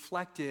image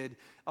reflected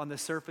on the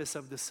surface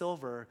of the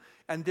silver.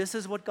 And this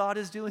is what God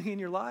is doing in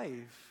your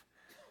life.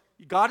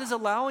 God is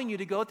allowing you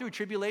to go through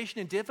tribulation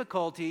and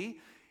difficulty,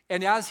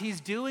 and as he's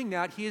doing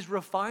that, he is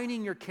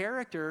refining your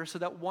character so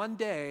that one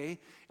day,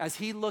 as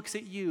he looks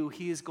at you,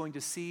 he is going to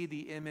see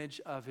the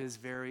image of his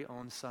very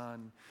own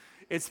son.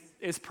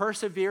 It's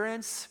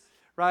perseverance,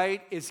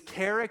 right? It's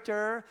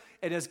character,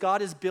 and as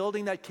God is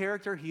building that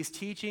character, he's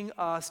teaching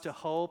us to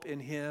hope in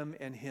him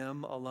and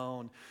him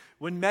alone.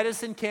 When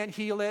medicine can't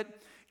heal it,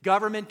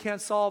 government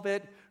can't solve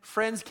it,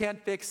 friends can't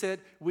fix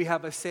it, we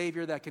have a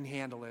Savior that can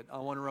handle it. I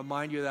want to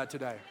remind you of that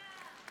today.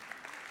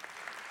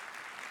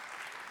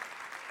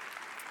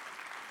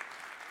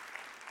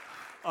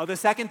 The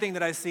second thing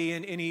that I see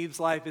in Eve's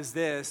life is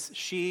this.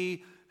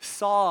 She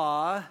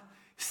saw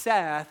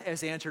Seth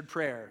as answered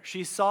prayer.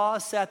 She saw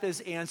Seth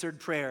as answered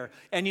prayer.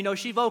 And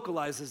she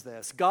vocalizes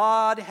this.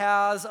 God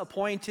has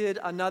appointed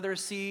another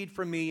seed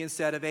for me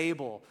instead of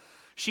Abel.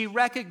 She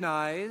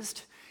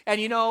recognized, and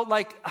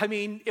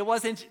it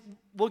wasn't,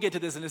 we'll get to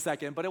this in a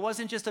second, but it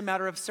wasn't just a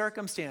matter of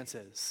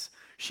circumstances.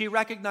 She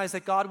recognized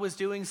that God was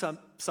doing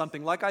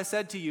something. Like I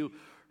said to you,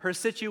 her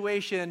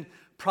situation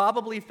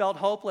probably felt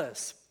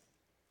hopeless.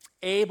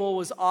 Abel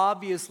was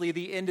obviously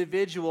the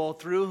individual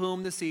through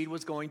whom the seed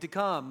was going to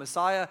come.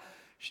 Messiah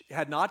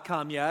had not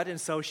come yet, and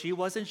so she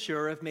wasn't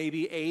sure if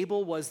maybe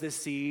Abel was the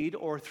seed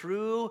or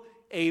through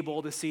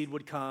Abel the seed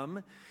would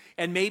come.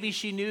 And maybe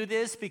she knew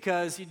this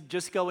because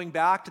just going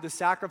back to the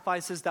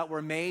sacrifices that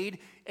were made,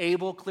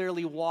 Abel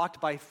clearly walked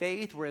by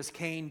faith, whereas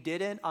Cain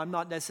didn't. I'm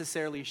not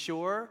necessarily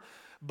sure.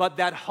 But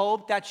that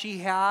hope that she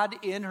had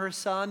in her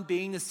son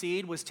being the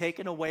seed was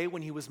taken away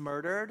when he was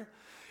murdered.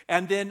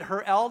 And then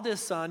her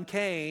eldest son,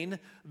 Cain,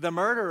 the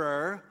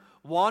murderer,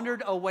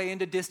 wandered away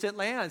into distant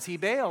lands. He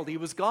bailed. He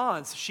was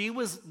gone. So she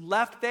was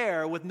left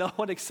there with no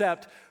one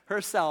except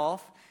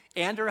herself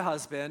and her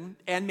husband,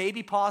 and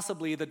maybe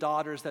possibly the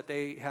daughters that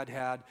they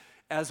had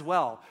as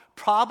well.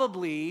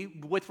 Probably,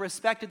 with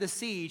respect to the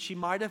seed, she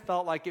might have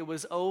felt like it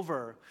was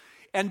over.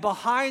 And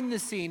behind the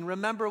scene,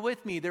 remember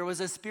with me, there was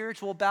a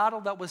spiritual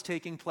battle that was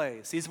taking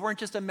place. These weren't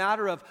just a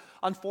matter of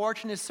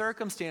unfortunate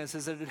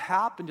circumstances that had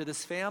happened to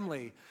this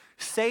family.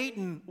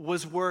 Satan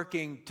was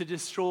working to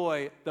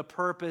destroy the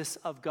purpose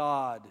of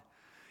God.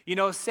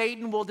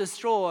 Satan will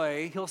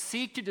he'll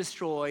seek to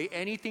destroy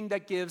anything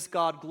that gives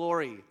God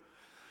glory.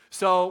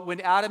 So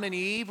when Adam and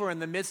Eve were in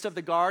the midst of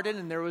the garden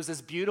and there was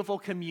this beautiful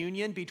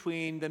communion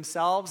between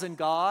themselves and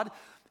God,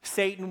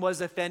 Satan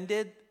was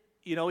offended.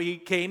 He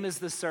came as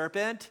the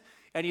serpent.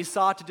 And he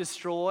sought to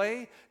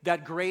destroy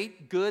that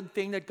great, good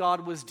thing that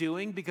God was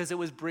doing because it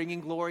was bringing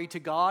glory to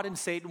God, and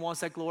Satan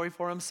wants that glory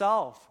for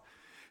himself.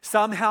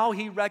 Somehow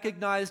he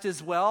recognized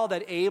as well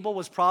that Abel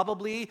was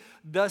probably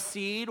the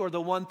seed or the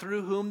one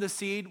through whom the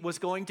seed was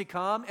going to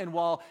come. And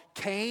while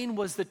Cain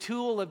was the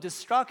tool of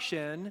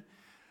destruction,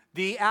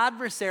 the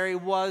adversary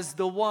was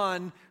the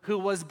one who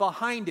was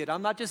behind it.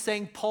 I'm not just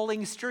saying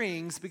pulling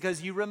strings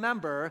because you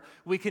remember,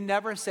 we can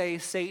never say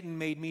Satan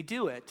made me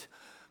do it.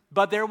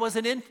 But there was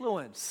an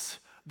influence.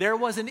 There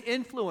was an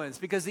influence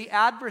because the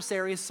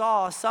adversary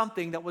saw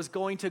something that was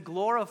going to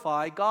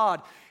glorify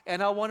God.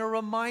 And I want to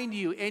remind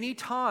you,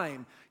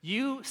 anytime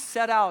you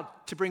set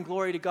out to bring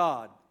glory to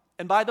God,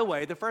 and by the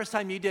way, the first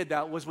time you did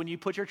that was when you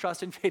put your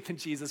trust and faith in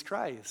Jesus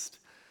Christ.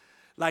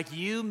 Like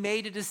you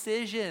made a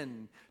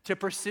decision to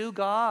pursue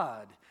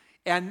God.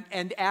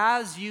 And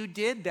as you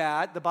did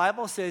that, the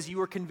Bible says you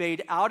were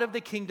conveyed out of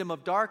the kingdom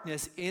of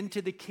darkness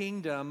into the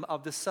kingdom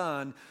of the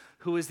Son,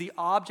 who is the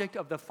object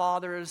of the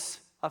Father's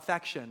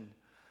affection.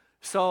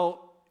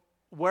 So,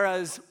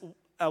 whereas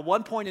at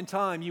one point in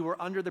time you were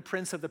under the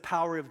prince of the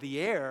power of the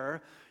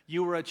air,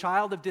 you were a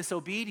child of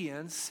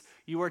disobedience,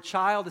 you were a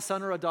child, a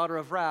son or a daughter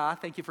of wrath.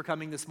 Thank you for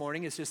coming this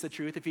morning. It's just the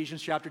truth.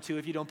 Ephesians chapter 2,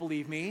 if you don't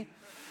believe me.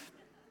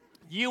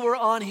 You were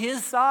on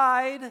his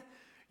side.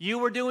 You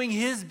were doing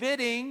his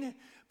bidding.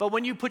 But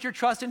when you put your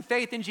trust and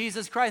faith in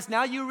Jesus Christ,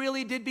 now you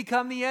really did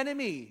become the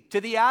enemy to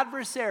the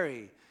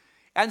adversary.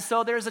 And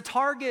so there's a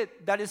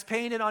target that is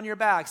painted on your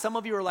back. Some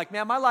of you are like,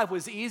 man, my life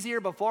was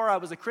easier before I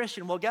was a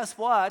Christian. Well, guess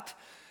what?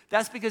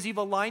 That's because you've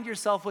aligned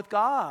yourself with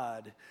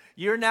God.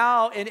 You're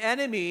now an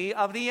enemy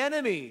of the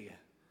enemy.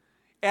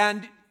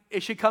 And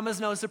it should come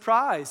as no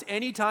surprise.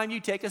 Anytime you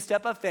take a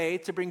step of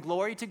faith to bring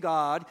glory to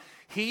God,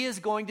 he is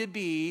going to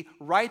be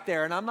right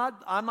there. And I'm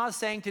not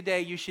saying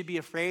today you should be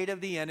afraid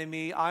of the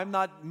enemy. I'm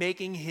not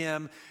making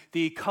him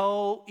the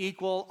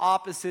co-equal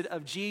opposite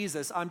of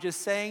Jesus. I'm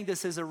just saying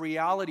this is a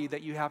reality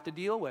that you have to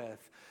deal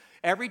with.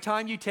 Every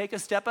time you take a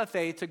step of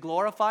faith to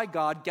glorify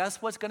God,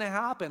 guess what's going to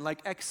happen?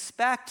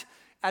 Expect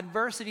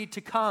adversity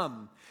to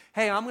come.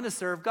 Hey, I'm going to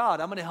serve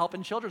God. I'm going to help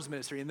in children's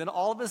ministry. And then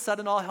all of a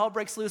sudden, all hell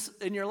breaks loose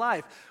in your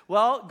life.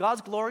 Well,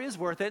 God's glory is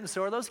worth it, and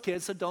so are those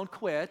kids, so don't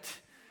quit.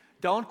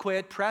 Don't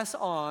quit. Press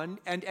on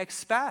and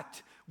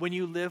expect. When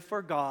you live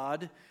for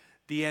God,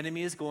 the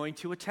enemy is going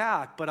to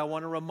attack. But I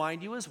want to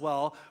remind you as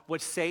well,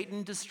 what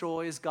Satan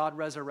destroys, God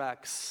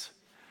resurrects.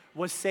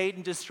 What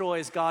Satan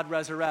destroys, God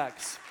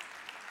resurrects.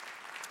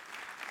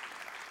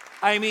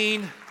 I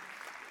mean,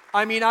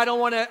 I mean, I don't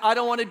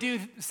want to do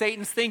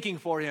Satan's thinking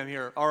for him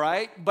here, all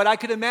right? But I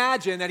could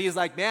imagine that he's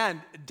like,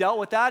 man, dealt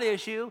with that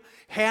issue,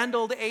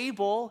 handled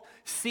Abel,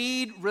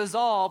 seed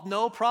resolved,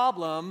 no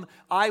problem,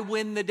 I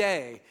win the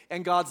day.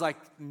 And God's like,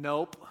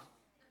 nope,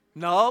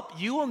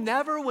 you will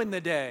never win the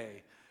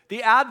day.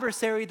 The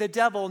adversary, the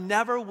devil,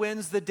 never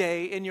wins the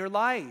day in your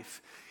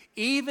life.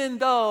 Even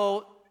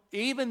though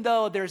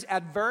there's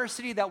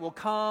adversity that will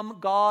come,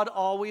 God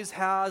always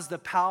has the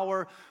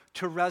power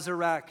to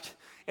resurrect.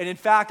 And in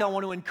fact, I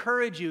want to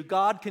encourage you,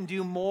 God can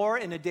do more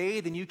in a day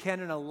than you can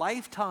in a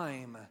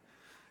lifetime.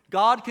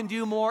 God can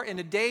do more in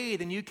a day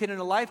than you can in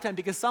a lifetime,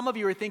 because some of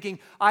you are thinking,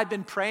 I've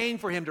been praying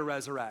for him to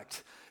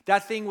resurrect.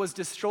 That thing was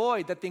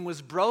destroyed. That thing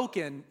was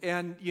broken.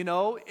 And,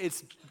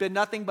 it's been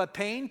nothing but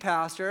pain,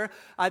 Pastor.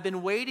 I've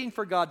been waiting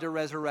for God to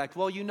resurrect.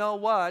 Well, you know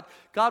what?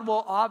 God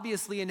will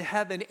obviously in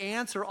heaven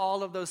answer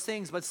all of those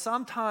things. But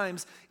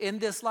sometimes in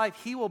this life,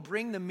 he will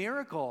bring the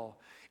miracle.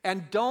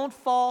 And don't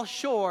fall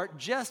short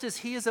just as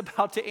he is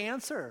about to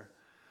answer.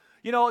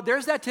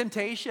 There's that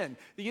temptation.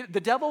 The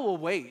devil will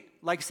wait.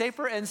 Like, say,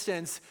 for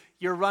instance,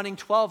 you're running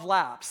 12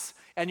 laps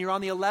and you're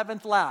on the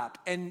 11th lap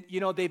and,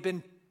 they've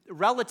been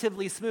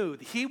relatively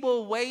smooth. He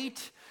will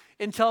wait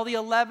until the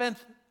 11th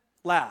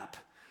lap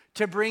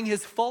to bring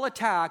his full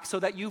attack so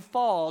that you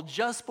fall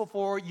just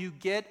before you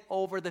get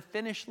over the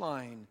finish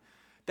line.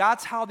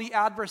 That's how the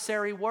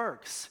adversary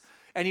works.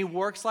 And he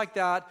works like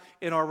that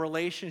in our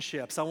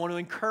relationships. I want to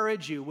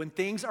encourage you, when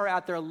things are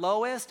at their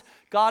lowest,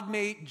 God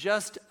may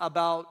just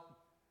about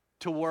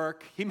to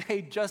work. He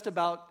may just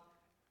about,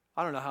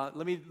 I don't know how,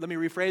 let me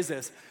rephrase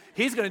this.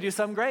 He's going to do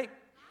something great.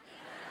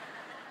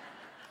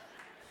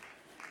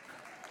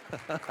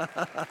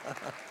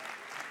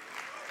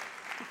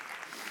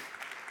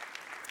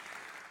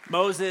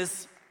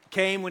 Moses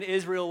came when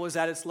Israel was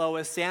at its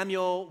lowest,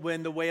 Samuel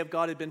when the way of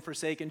God had been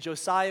forsaken,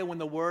 Josiah when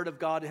the word of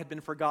God had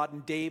been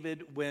forgotten,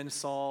 David when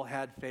Saul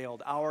had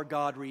failed. Our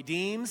God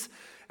redeems,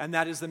 and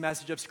that is the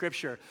message of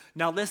Scripture.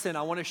 Now listen,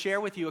 I want to share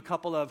with you a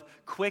couple of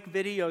quick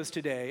videos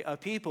today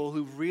of people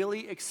who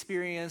really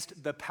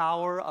experienced the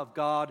power of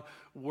God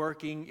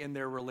working in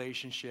their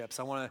relationships.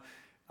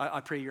 I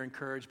pray you're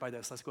encouraged by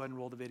this. Let's go ahead and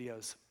roll the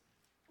videos.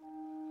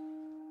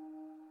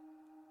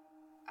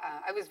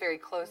 I was very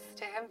close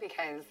to him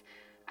because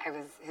I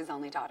was his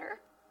only daughter.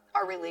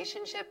 Our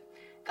relationship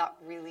got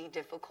really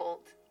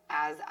difficult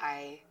as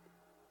I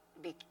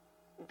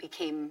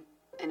became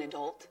an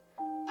adult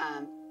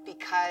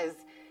because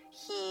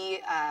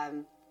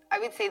I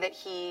would say that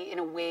he, in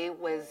a way,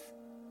 was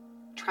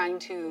trying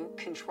to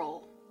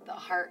control. The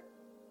heart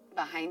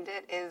behind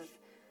it is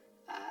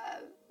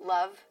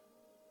love,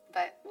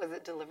 but was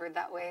it delivered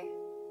that way?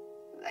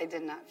 I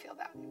did not feel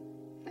that,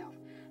 no.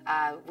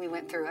 We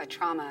went through a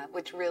trauma,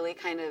 which really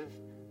kind of,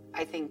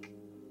 I think,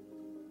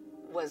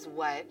 was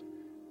what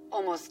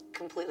almost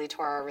completely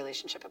tore our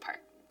relationship apart.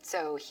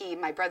 So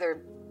my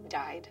brother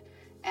died,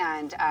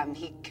 and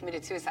he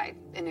committed suicide,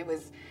 and it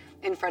was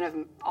in front of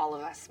all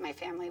of us, my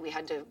family.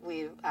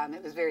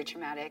 It was very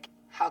traumatic.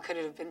 How could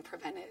it have been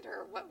prevented,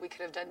 or what we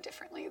could have done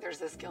differently? There's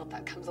this guilt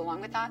that comes along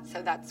with that,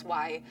 so that's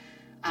why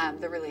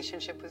the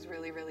relationship was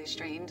really, really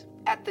strained.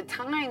 At the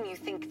time, you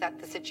think that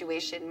the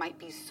situation might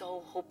be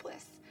so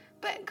hopeless,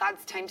 but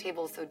God's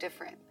timetable is so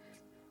different.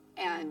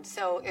 And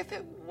so if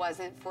it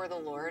wasn't for the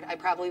Lord, I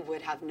probably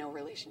would have no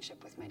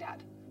relationship with my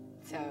dad.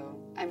 So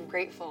I'm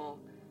grateful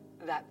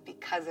that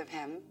because of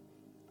him,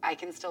 I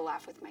can still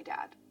laugh with my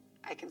dad.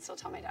 I can still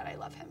tell my dad I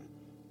love him.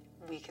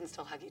 We can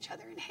still hug each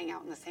other and hang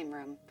out in the same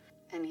room.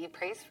 And he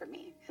prays for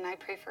me, and I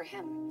pray for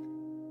him.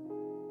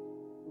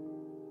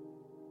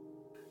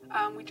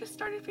 We just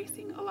started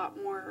facing a lot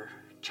more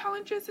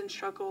challenges and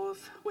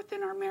struggles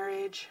within our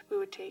marriage. We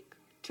would take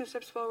 2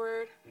 steps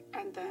forward,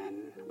 and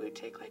then we would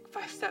take like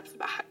 5 steps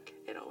back.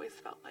 It always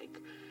felt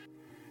like.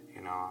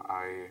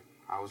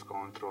 I was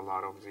going through a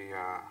lot of the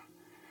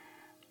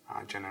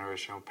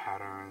generational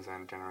patterns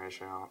and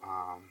generational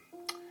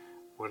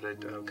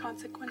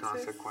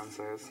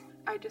consequences.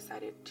 I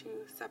decided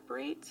to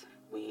separate.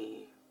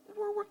 We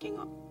were working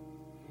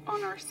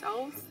on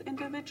ourselves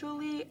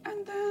individually,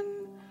 and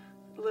then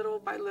little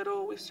by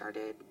little we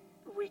started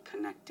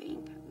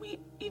reconnecting. We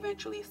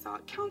eventually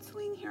sought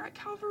counseling here at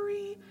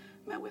Calvary,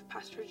 met with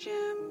Pastor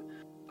Jim.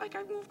 Like,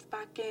 I moved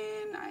back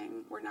in.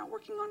 We're now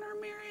working on our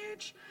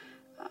marriage,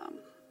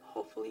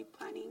 hopefully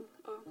planning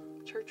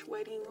a church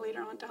wedding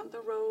later on down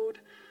the road.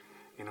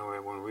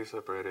 When we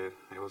separated,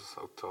 it was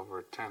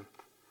October 10th,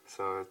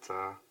 so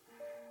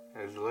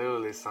it's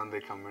literally Sunday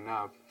coming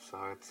up. So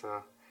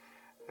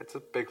it's a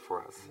big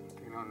for us.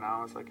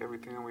 Now it's like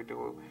everything that we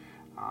do.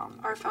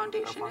 Our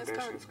foundation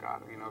is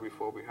God.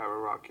 Before we have a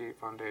rocky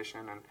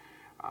foundation, and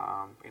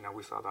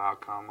we saw the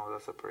outcome of the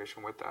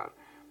separation with that.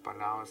 But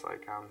now it's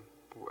like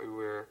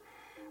we're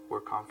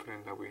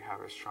confident that we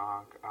have a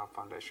strong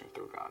foundation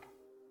through God.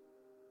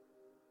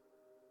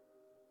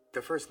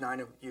 The first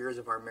 9 years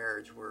of our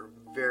marriage were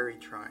very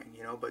trying,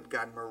 but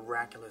God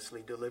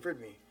miraculously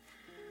delivered me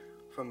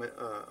from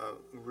a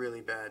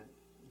really bad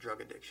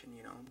drug addiction,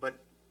 But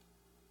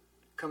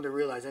come to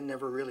realize I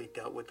never really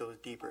dealt with those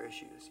deeper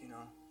issues,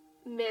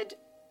 mid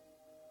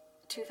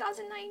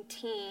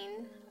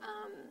 2019,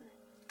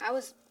 I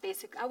was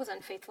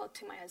unfaithful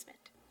to my husband.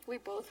 We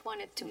both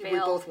wanted to bail. We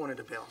both wanted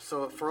to bail.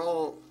 So for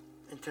all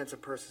intents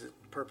and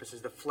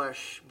purposes, the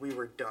flesh, we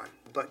were done.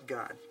 But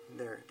God,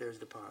 there's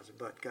the pause.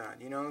 But God,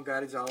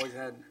 God has always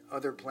had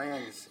other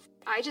plans.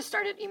 I just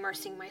started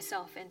immersing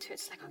myself into it.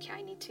 It's like, okay,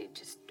 I need to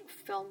just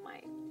fill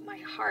my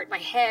heart, my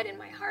head and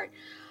my heart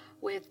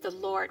with the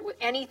Lord, with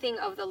anything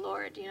of the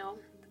Lord,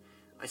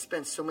 I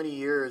spent so many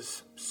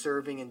years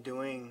serving and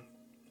doing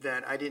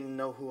that I didn't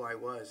know who I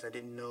was. I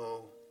didn't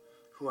know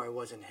who I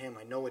was in Him.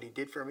 I know what He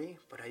did for me,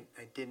 but I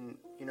didn't,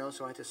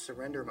 so I had to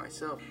surrender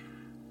myself.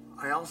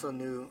 I also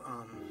knew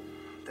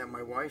that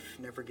my wife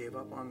never gave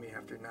up on me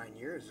after 9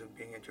 years of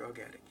being a drug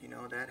addict.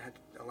 That had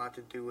a lot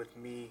to do with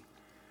me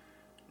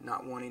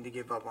not wanting to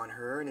give up on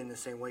her, and in the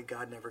same way,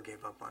 God never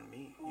gave up on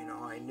me.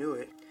 I knew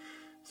it.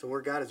 So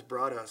where God has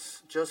brought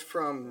us, just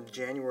from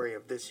January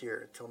of this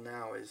year till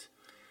now, is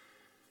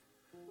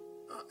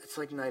it's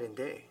like night and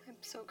day. I'm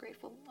so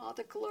grateful. All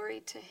the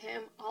glory to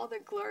Him, all the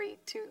glory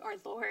to our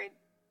Lord.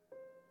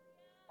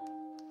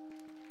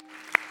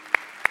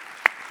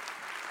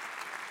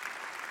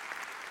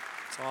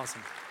 It's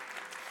awesome.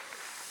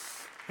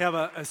 I have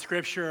a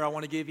scripture I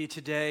want to give you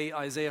today,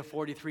 Isaiah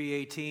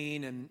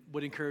 43:18, and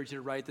would encourage you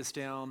to write this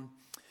down.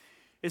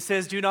 It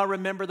says, "Do not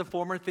remember the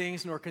former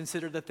things, nor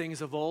consider the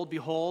things of old.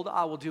 Behold,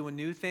 I will do a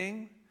new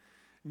thing.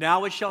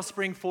 Now it shall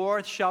spring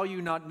forth. Shall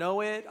you not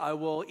know it? I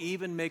will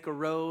even make a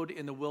road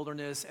in the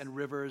wilderness and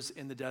rivers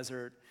in the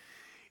desert."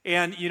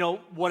 And,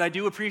 what I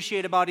do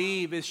appreciate about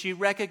Eve is she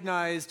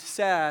recognized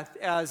Seth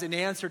as an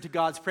answer to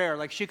God's prayer.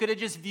 Like, she could have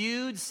just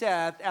viewed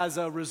Seth as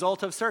a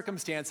result of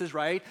circumstances,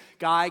 right?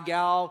 Guy,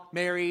 gal,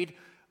 married,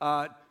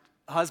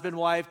 husband,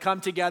 wife,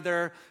 come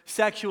together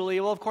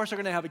sexually. Well, of course they're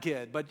going to have a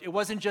kid. But it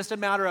wasn't just a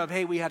matter of,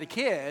 hey, we had a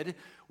kid.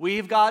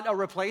 We've got a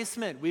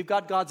replacement. We've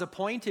got God's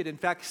appointed. In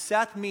fact,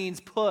 Seth means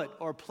put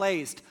or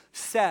placed,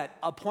 set,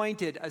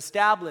 appointed,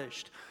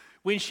 established.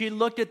 When she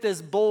looked at this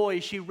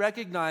boy, she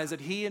recognized that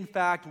he, in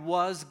fact,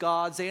 was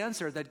God's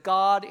answer, that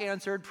God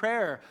answered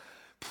prayer.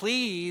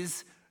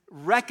 Please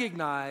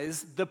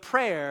recognize the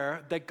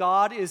prayer that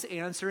God is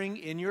answering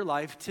in your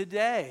life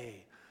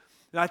today.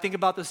 And I think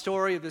about the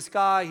story of this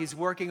guy. He's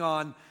working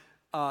on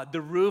the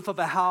roof of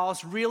a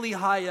house really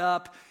high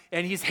up,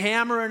 and he's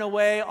hammering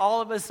away.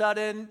 All of a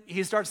sudden,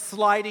 he starts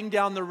sliding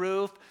down the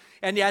roof.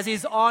 And as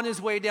he's on his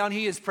way down,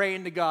 he is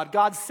praying to God,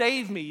 "God,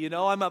 save me.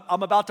 I'm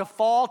about to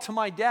fall to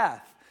my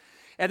death."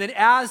 And then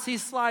as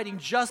he's sliding,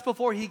 just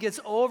before he gets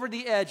over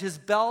the edge, his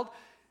belt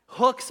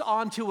hooks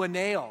onto a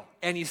nail,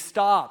 and he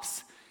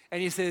stops.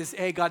 And he says,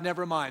 "Hey, God,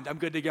 never mind. I'm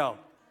good to go."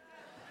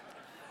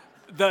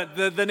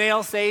 The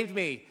nail saved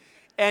me.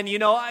 And, you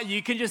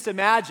can just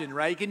imagine,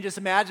 right? You can just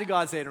imagine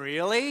God saying,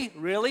 "Really?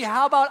 Really?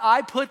 How about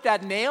I put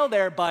that nail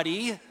there,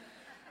 buddy?"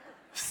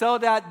 So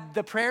that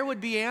the prayer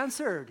would be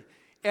answered.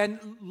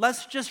 And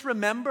let's just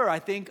remember, I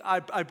think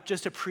I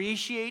just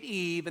appreciate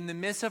Eve in the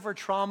midst of her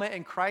trauma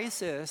and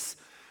crisis.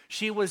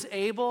 She was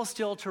able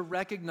still to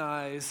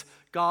recognize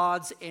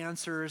God's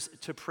answers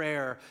to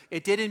prayer.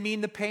 It didn't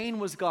mean the pain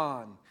was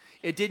gone.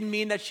 It didn't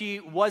mean that she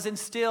wasn't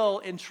still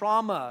in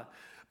trauma,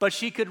 but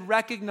she could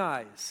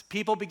recognize.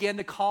 People began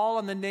to call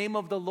on the name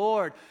of the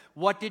Lord.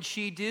 What did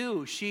she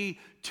do? She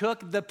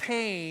took the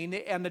pain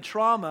and the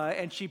trauma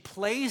and she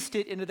placed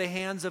it into the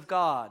hands of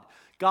God.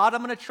 God,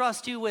 I'm going to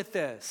trust you with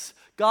this.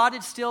 God,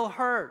 it still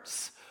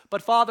hurts.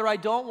 But Father, I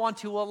don't want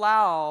to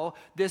allow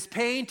this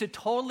pain to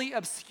totally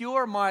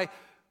obscure my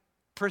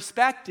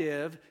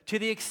perspective to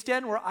the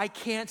extent where I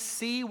can't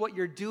see what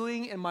you're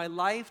doing in my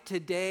life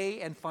today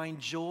and find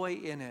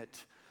joy in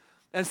it.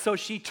 And so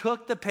she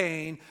took the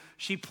pain,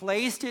 she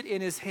placed it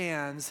in his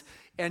hands,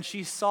 and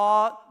she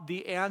saw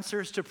the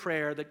answers to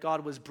prayer that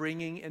God was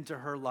bringing into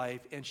her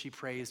life, and she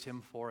praised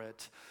him for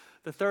it.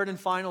 The third and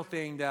final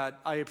thing that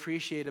I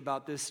appreciate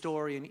about this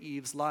story in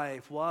Eve's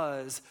life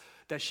was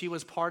that she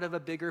was part of a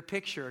bigger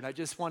picture. And I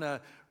just want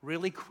to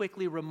really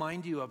quickly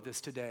remind you of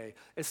this today.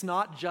 It's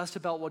not just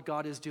about what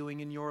God is doing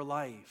in your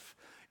life.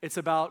 It's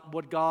about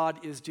what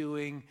God is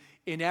doing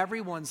in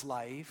everyone's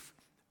life,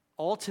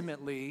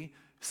 ultimately,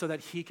 so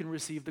that he can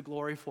receive the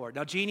glory for it.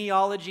 Now,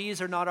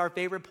 genealogies are not our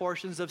favorite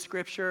portions of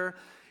Scripture.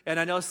 And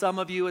I know some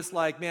of you, it's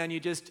like, man, you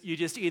just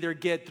either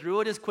get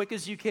through it as quick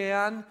as you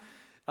can,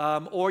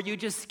 or you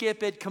just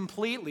skip it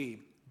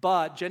completely.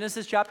 But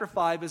Genesis chapter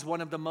 5 is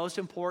one of the most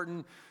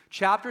important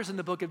chapters in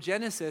the book of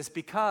Genesis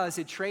because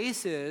it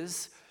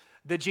traces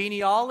the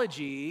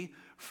genealogy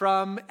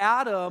from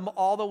Adam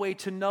all the way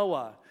to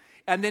Noah.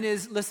 And then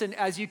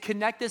as you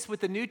connect this with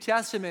the New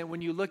Testament,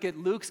 when you look at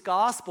Luke's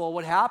gospel,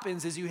 what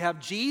happens is you have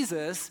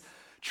Jesus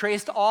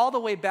traced all the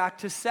way back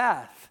to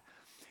Seth.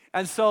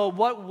 And so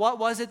what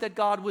was it that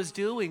God was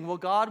doing? Well,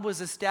 God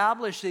was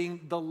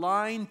establishing the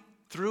line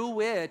through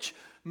which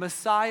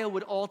Messiah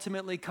would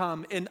ultimately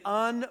come, an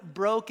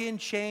unbroken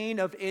chain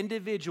of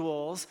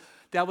individuals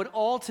that would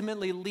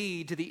ultimately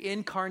lead to the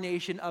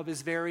incarnation of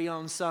his very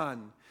own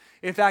son.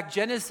 In fact,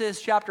 Genesis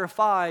chapter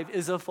 5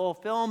 is a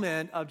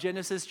fulfillment of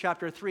Genesis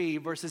chapter 3,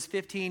 verses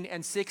 15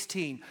 and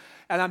 16.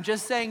 And I'm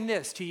just saying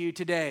this to you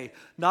today.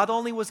 Not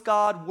only was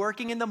God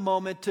working in the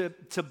moment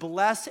to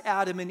bless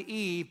Adam and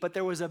Eve, but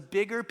there was a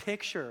bigger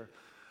picture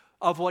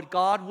of what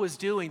God was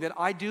doing that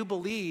I do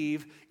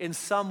believe in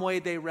some way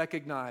they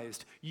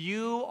recognized.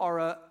 You're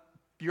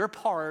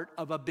part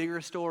of a bigger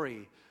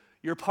story.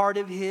 You're part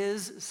of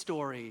His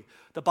story.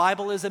 The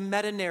Bible is a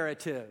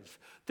meta-narrative.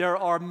 There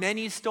are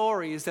many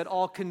stories that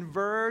all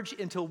converge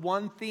into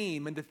one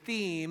theme, and the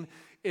theme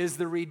is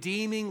the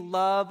redeeming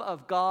love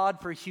of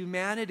God for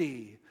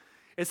humanity.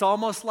 It's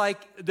almost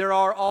like there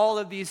are all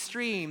of these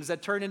streams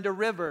that turn into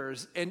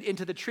rivers and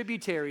into the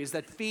tributaries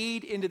that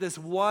feed into this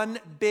one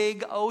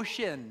big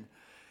ocean.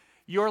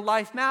 Your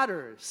life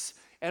matters,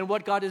 and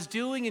what God is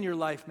doing in your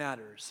life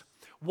matters.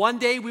 One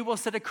day we will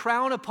set a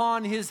crown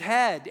upon His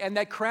head, and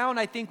that crown,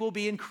 I think, will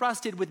be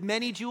encrusted with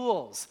many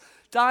jewels,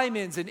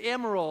 diamonds and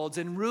emeralds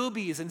and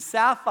rubies and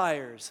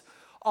sapphires,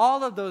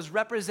 all of those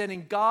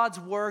representing God's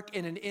work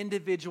in an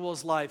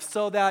individual's life,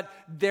 so that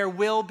there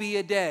will be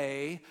a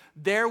day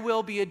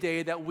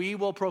that we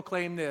will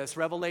proclaim this.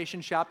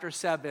 Revelation chapter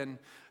 7,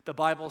 the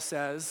Bible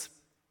says,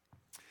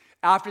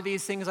 "After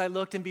these things I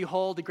looked, and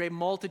behold, a great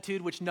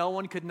multitude which no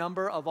one could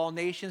number, of all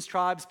nations,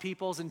 tribes,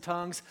 peoples, and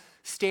tongues,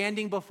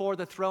 standing before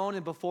the throne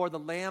and before the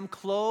Lamb,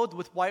 clothed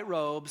with white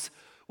robes,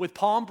 with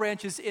palm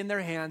branches in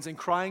their hands, and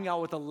crying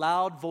out with a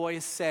loud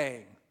voice,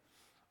 saying,"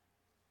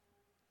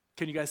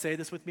 can you guys say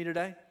this with me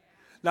today?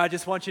 Now I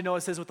just want you to know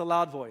it says with a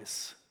loud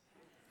voice.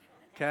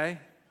 Okay?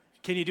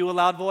 Can you do a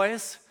loud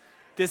voice?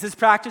 This is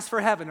practice for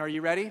heaven. Are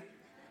you ready?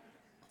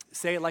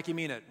 Say it like you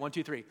mean it. 1,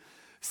 2, 3.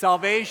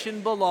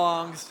 Salvation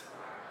belongs.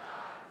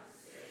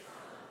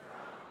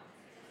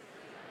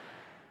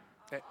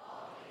 Okay.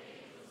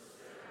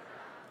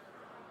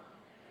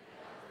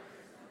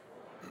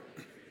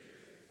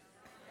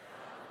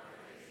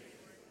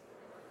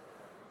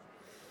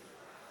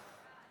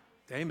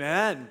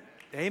 Amen.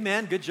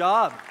 Amen. Good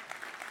job.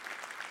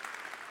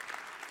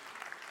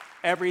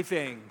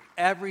 Everything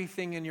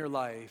in your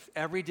life,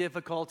 every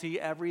difficulty,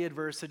 every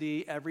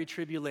adversity, every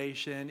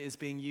tribulation is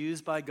being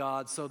used by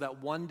God so that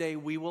one day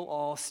we will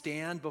all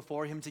stand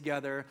before Him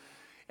together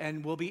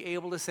and we'll be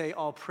able to say,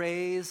 all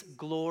praise,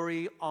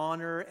 glory,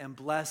 honor, and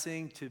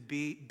blessing to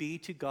be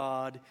to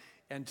God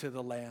and to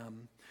the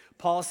Lamb.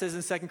 Paul says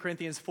in 2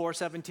 Corinthians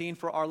 4:17,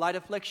 "For our light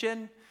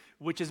affliction,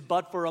 which is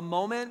but for a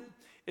moment,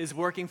 is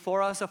working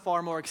for us a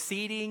far more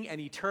exceeding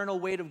and eternal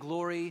weight of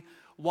glory,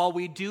 while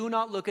we do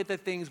not look at the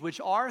things which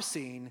are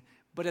seen,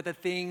 but at the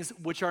things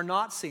which are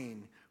not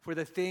seen. For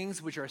the things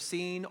which are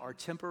seen are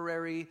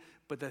temporary,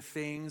 but the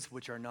things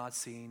which are not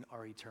seen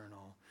are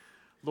eternal."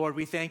 Lord,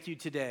 we thank You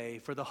today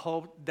for the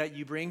hope that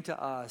You bring to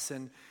us.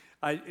 And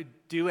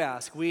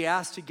we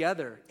ask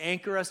together,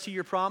 anchor us to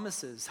Your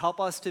promises. Help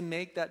us to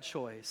make that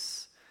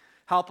choice.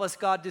 Help us,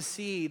 God, to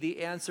see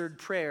the answered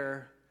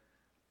prayer,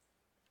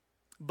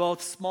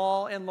 both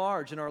small and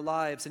large, in our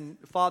lives. And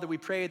Father, we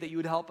pray that You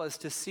would help us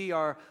to see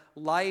our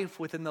life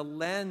within the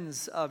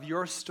lens of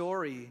Your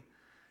story.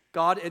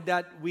 God,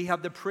 that we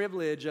have the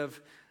privilege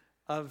of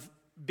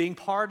being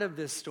part of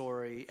this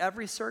story.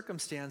 Every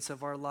circumstance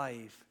of our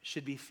life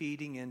should be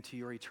feeding into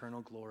Your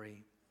eternal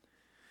glory.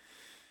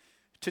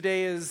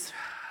 Today, as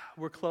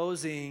we're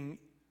closing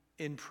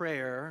in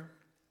prayer,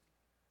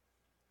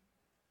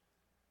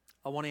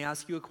 I want to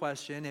ask you a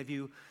question. Have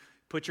you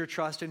put your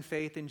trust and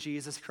faith in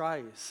Jesus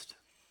Christ?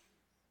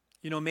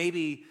 You know,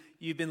 maybe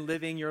you've been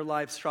living your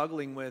life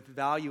struggling with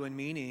value and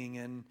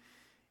meaning,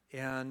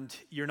 and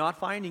you're not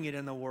finding it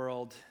in the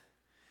world.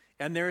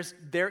 And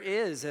there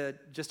is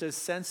just a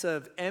sense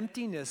of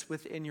emptiness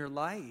within your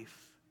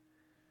life.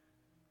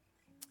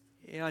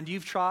 And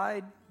you've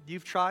tried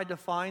to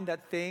find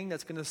that thing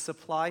that's going to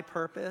supply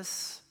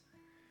purpose.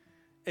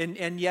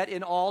 And yet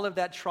in all of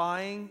that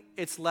trying,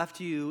 it's left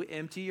you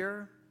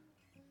emptier.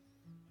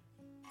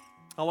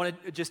 I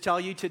want to just tell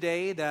you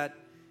today that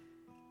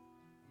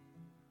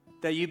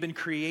you've been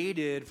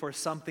created for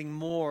something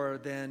more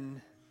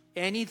than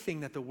anything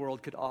that the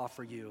world could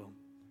offer you.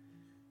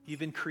 You've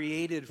been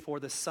created for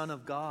the Son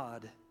of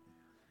God.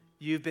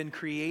 You've been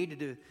created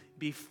to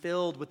be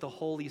filled with the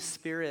Holy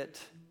Spirit.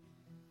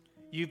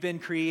 You've been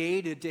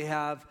created to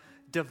have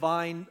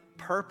divine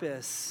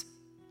purpose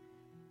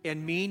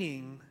and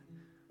meaning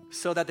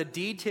so that the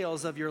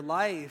details of your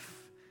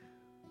life,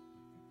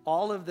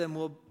 all of them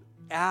will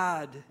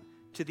add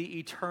to the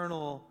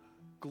eternal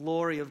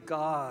glory of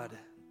God.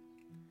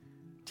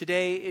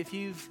 Today, if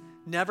you've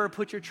never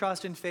put your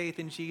trust and faith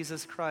in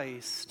Jesus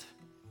Christ,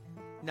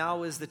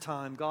 now is the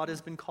time. God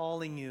has been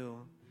calling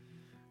you.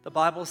 The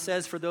Bible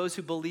says, for those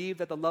who believe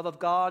that the love of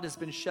God has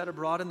been shed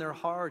abroad in their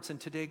hearts, and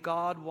today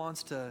God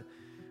wants to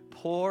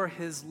pour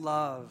His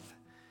love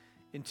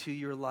into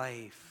your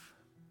life.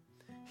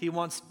 He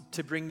wants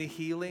to bring the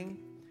healing.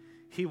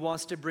 He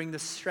wants to bring the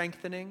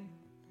strengthening.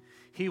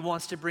 He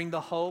wants to bring the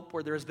hope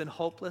where there's been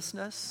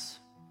hopelessness.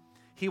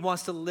 He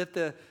wants to lift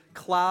the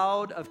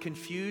cloud of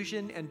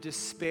confusion and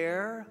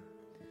despair.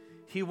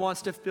 He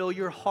wants to fill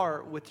your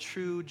heart with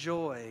true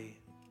joy.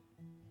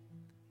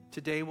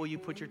 Today, will you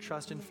put your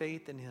trust and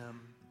faith in him?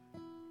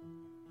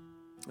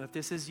 If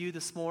this is you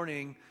this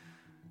morning,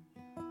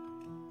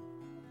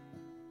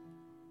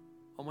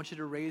 I want you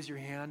to raise your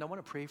hand. I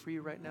want to pray for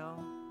you right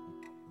now.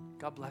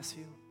 God bless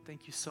you.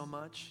 Thank you so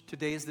much.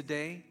 Today is the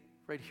day,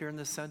 right here in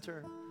the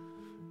center,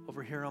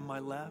 over here on my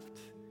left,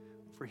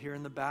 over here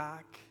in the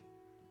back.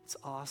 It's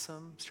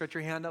awesome. Stretch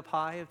your hand up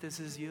high if this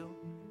is you.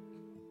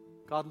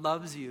 God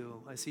loves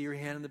you. I see your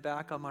hand in the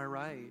back on my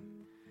right.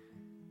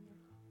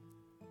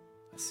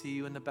 I see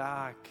you in the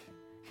back.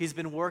 He's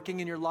been working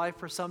in your life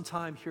for some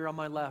time here on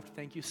my left.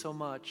 Thank you so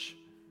much.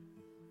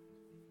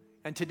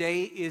 And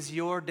today is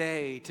your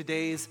day.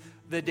 Today's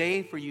the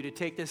day for you to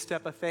take this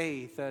step of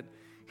faith that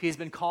he's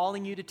been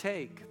calling you to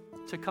take,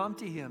 to come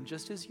to him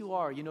just as you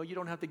are. You know, you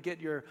don't have to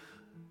get your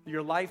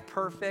life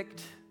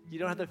perfect. You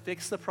don't have to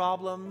fix the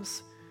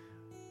problems.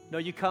 No,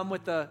 you come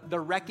with the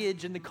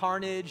wreckage and the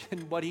carnage,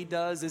 and what he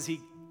does is he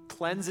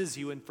cleanses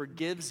you and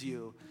forgives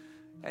you,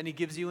 and he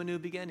gives you a new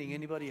beginning.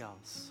 Anybody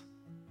else?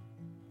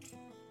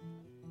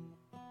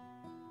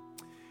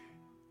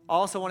 I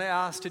also want to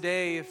ask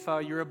today, if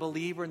you're a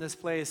believer in this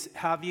place,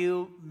 have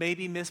you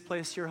maybe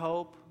misplaced your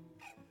hope?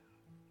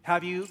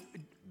 Have you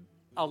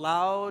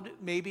allowed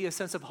maybe a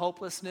sense of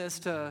hopelessness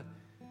to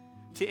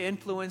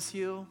influence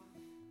you?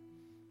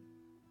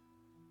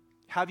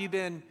 Have you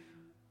been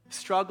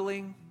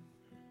struggling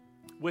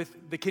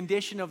with the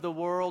condition of the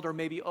world, or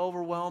maybe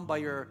overwhelmed by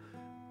your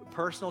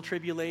personal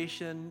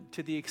tribulation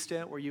to the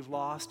extent where you've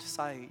lost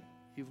sight?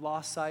 You've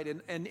lost sight,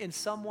 and in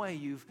some way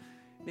you've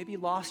maybe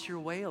lost your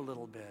way a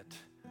little bit.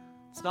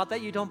 It's not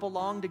that you don't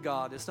belong to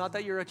God. It's not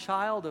that you're a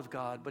child of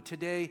God. But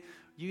today,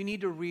 you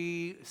need to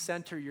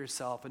re-center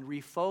yourself and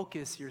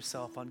refocus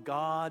yourself on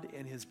God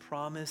and his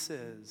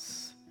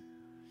promises.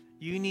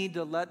 You need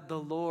to let the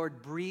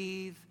Lord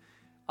breathe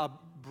a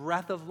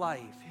breath of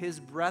life, his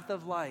breath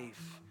of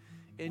life,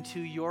 into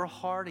your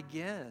heart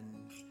again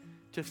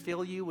to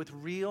fill you with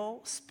real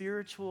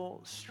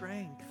spiritual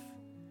strength.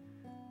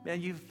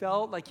 Man, you've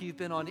felt like you've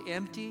been on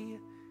empty,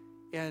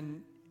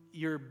 and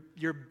you're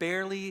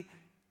barely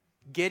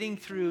getting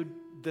through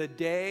the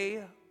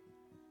day.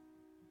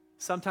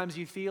 Sometimes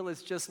you feel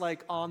it's just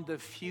like on the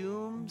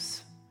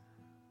fumes.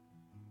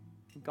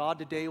 God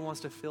today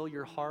wants to fill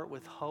your heart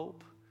with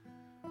hope.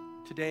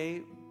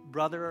 Today,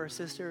 brother or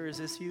sister, is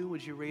this you?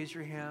 Would you raise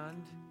your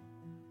hand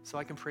so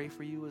I can pray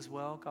for you as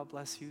well? God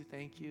bless you.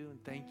 Thank you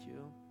and thank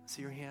you. I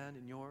see your hand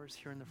and yours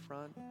here in the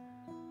front.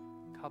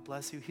 God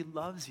bless you. He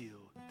loves you.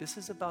 This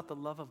is about the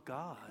love of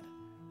God.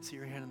 I see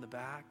your hand in the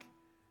back.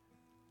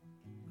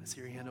 I see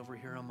your hand over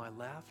here on my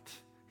left.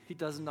 He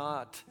does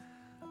not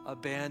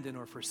abandon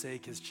or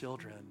forsake his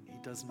children. He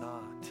does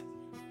not.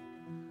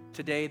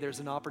 Today, there's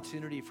an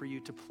opportunity for you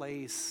to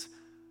place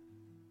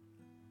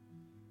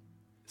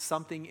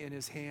something in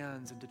his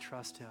hands and to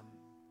trust him.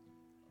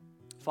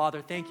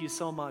 Father, thank you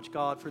so much,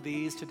 God, for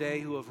these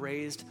today who have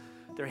raised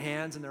their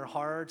hands and their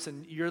hearts.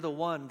 And you're the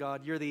one,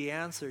 God. You're the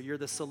answer. You're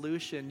the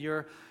solution.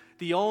 You're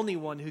the only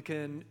one who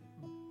can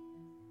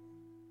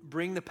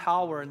bring the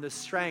power and the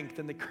strength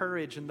and the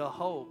courage and the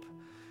hope.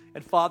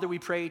 And Father, we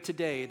pray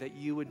today that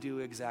you would do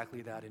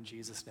exactly that in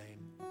Jesus'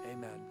 name.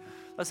 Amen.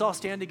 Let's all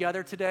stand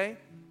together today.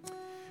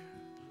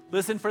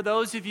 Listen, for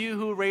those of you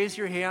who raise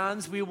your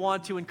hands, we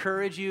want to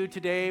encourage you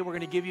today. We're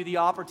going to give you the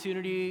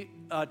opportunity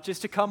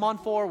just to come on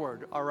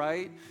forward, all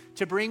right?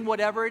 To bring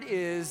whatever it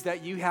is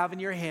that you have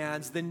in your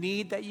hands, the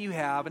need that you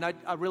have. And I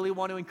really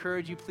want to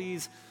encourage you,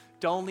 please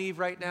don't leave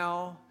right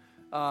now.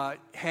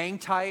 Hang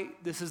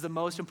tight. This is the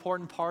most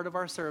important part of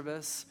our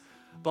service.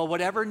 But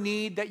whatever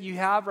need that you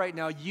have right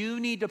now, you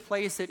need to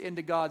place it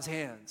into God's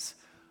hands.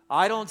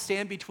 I don't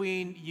stand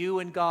between you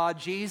and God.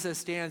 Jesus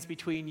stands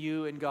between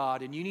you and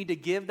God. And you need to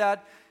give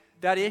that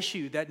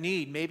issue, that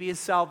need. Maybe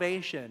it's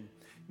salvation.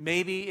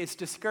 Maybe it's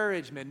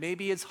discouragement.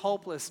 Maybe it's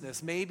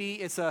hopelessness. Maybe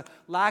it's a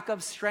lack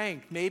of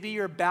strength. Maybe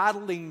you're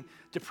battling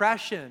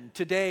depression.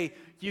 Today,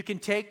 you can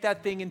take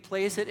that thing and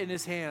place it in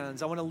his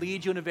hands. I want to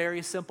lead you in a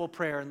very simple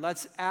prayer. And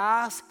let's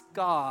ask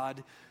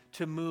God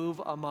to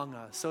move among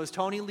us. So as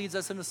Tony leads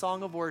us in a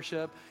song of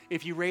worship,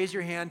 if you raise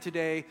your hand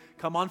today,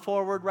 come on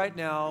forward right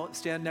now.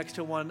 Stand next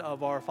to one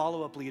of our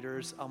follow-up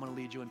leaders. I'm going to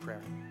lead you in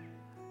prayer.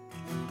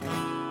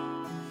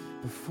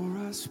 Before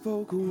I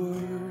spoke a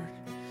word,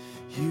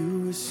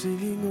 you were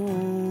singing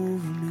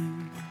over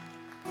me.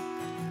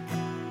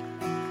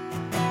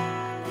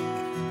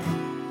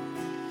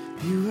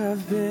 You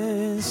have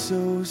been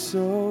so,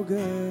 so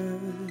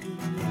good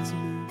to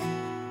me.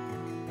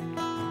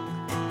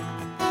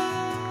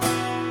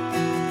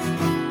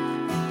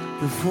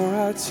 Before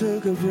I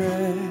took a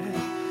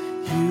breath,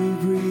 you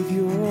breathed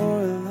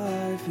your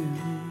life in me.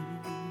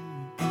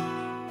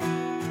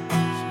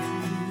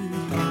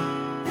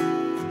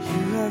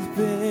 You have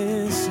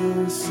been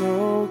so,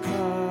 so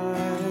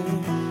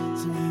kind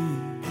to me.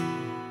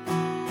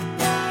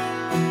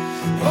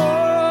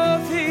 Oh,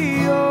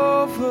 the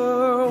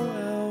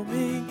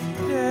overwhelming,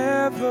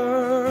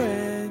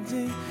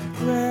 never-ending,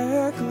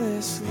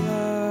 reckless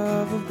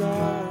love of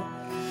God.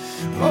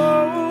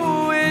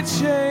 Oh, it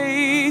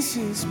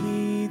chases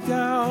me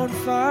down,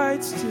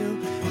 fights till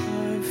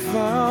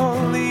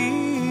found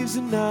leaves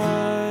in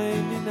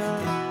 99.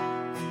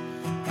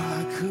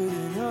 I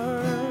couldn't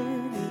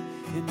earn it,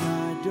 and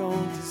I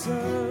don't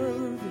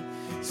deserve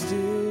it.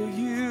 Still,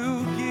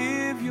 you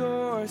give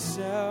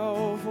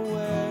yourself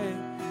away.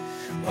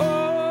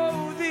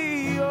 Oh,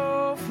 the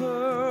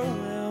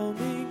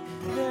overwhelming,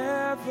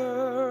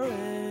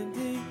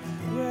 never-ending,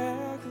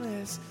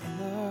 reckless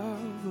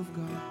love of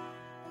God.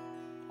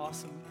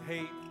 Awesome.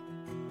 Hey,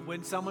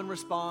 when someone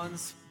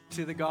responds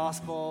to the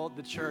gospel,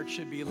 the church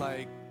should be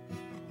like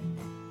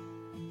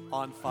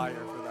on fire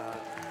for that.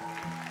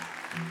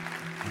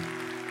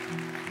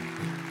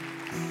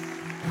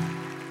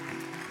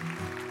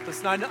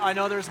 Listen, I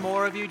know there's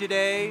more of you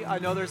today. I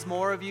know there's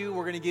more of you.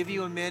 We're going to give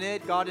you a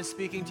minute. God is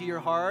speaking to your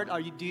heart.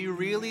 Do you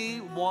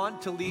really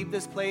want to leave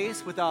this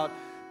place without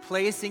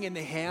placing in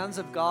the hands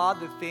of God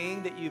the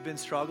thing that you've been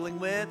struggling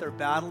with or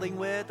battling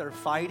with or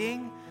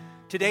fighting?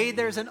 Today,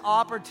 there's an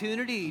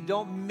opportunity.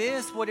 Don't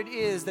miss what it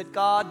is that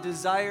God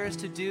desires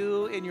to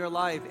do in your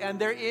life. And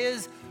there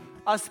is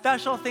a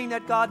special thing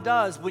that God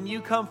does when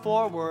you come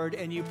forward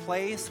and you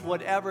place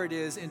whatever it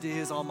is into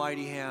His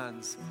almighty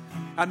hands.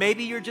 And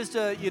maybe you're just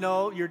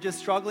you're just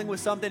struggling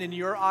with something. In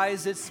your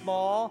eyes, it's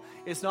small.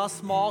 It's not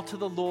small to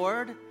the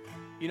Lord.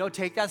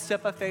 Take that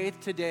step of faith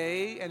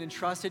today and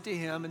entrust it to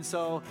Him. And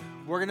so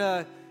we're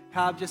gonna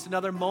have just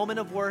another moment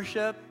of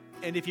worship.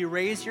 And if you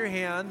raise your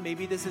hand,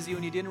 maybe this is you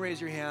and you didn't raise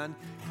your hand,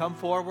 come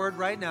forward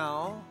right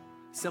now.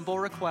 Simple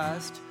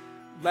request.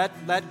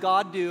 Let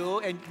God do.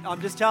 And I'm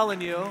just telling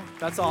you,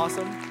 that's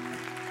awesome.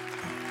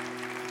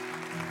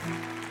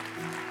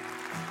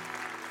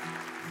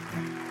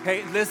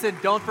 Hey, listen,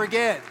 don't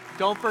forget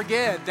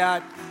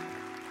that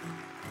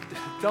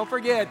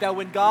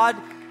when God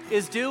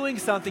is doing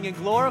something and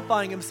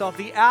glorifying Himself,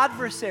 the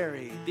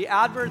adversary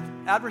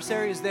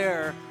is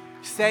there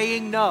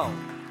saying no.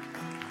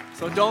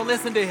 So don't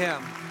listen to him.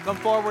 Come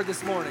forward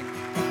this morning.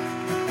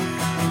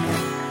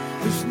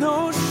 There's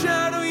no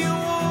shadow you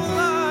won't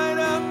light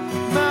up,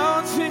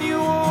 mountain you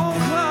won't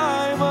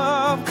climb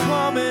up,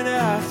 coming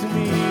after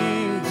me.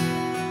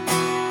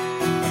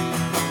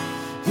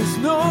 There's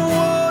no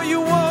wall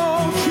you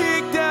won't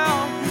kick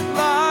down,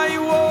 lie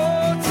you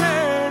won't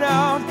tear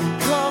down,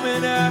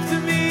 coming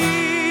after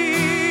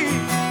me.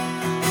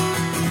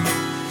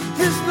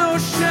 There's no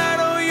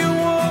shadow you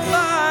won't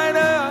light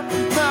up,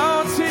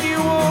 mountain you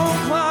won't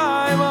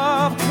climb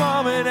up,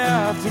 coming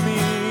after me.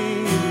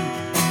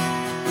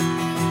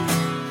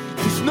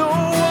 There's no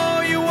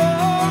wall you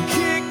won't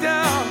kick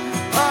down,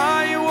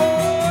 lie you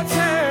won't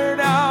tear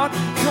down,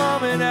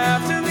 coming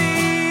after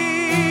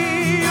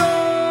me.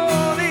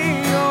 Oh,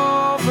 the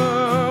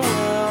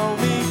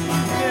overwhelming,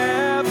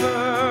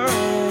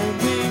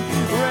 never-ending,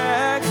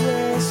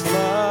 reckless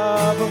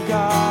love of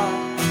God.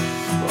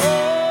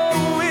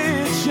 Oh,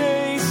 it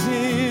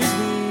chases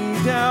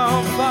me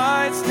down,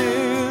 fights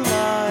till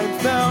I'm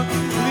found,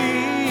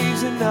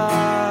 leaves a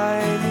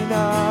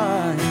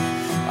 99.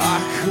 I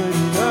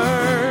couldn't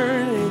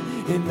earn it,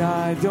 and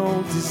I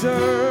don't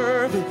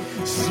deserve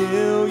it.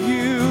 Still,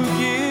 you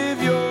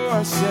give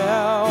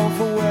yourself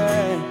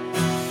away.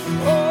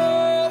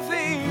 Oh,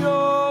 the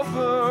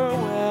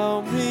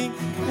overwhelming,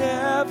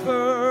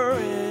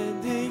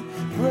 never-ending,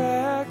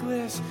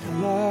 reckless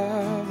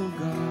love of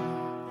God.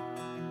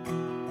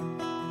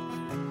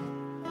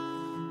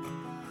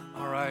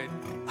 All right,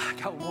 I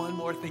got one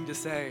more thing to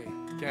say,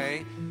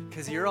 okay?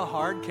 Because you're a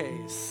hard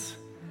case.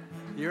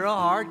 You're a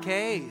hard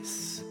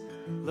case.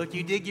 Look,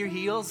 you dig your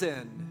heels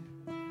in.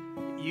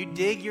 You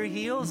dig your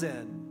heels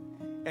in.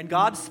 And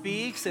God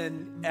speaks,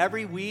 and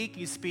every week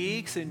He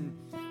speaks, and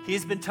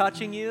He's been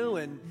touching you,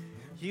 and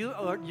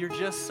you're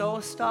just so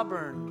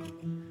stubborn.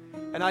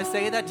 And I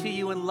say that to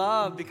you in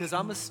love because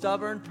I'm a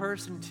stubborn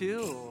person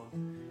too.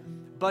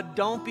 But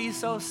don't be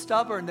so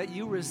stubborn that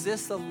you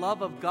resist the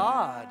love of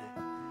God.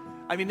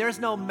 I mean, there's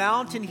no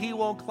mountain He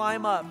won't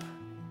climb up.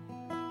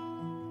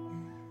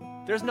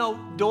 There's no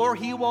door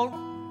He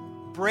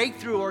won't break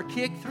through or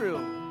kick through.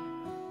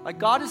 Like,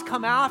 God has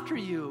come after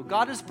you.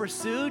 God has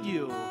pursued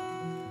you.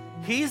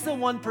 He's the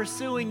one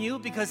pursuing you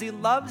because He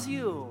loves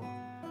you.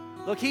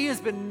 Look, He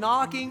has been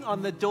knocking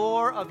on the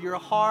door of your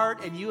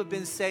heart, and you have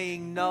been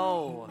saying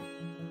no.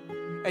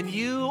 And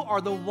you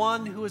are the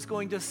one who is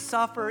going to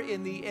suffer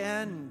in the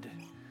end.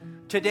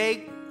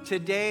 Today,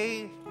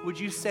 would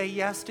you say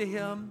yes to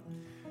Him?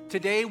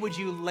 Today, would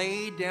you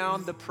lay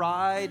down the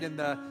pride and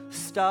the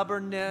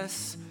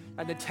stubbornness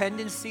and the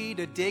tendency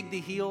to dig the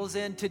heels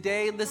in?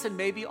 Today, listen,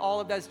 maybe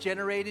all of that's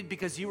generated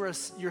because you're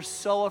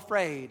so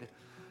afraid.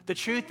 The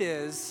truth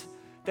is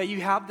that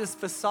you have this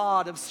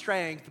facade of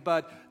strength,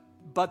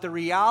 but the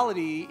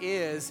reality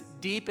is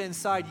deep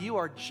inside you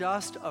are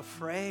just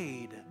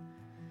afraid.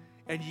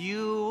 And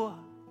you,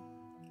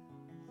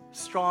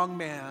 strong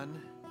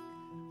man,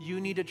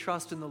 you need to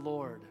trust in the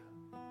Lord.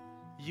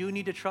 You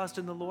need to trust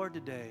in the Lord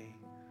today.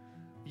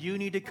 You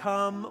need to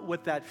come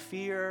with that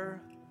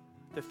fear,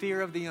 the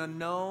fear of the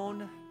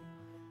unknown.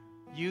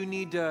 You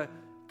need to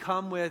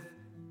come with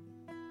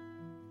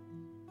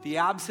the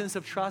absence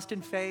of trust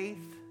and faith.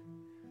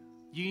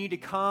 You need to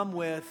come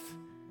with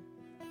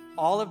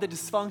all of the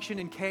dysfunction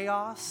and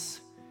chaos,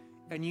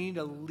 and you need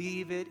to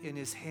leave it in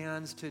his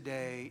hands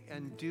today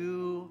and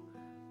do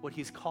what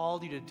he's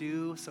called you to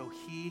do so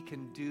he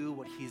can do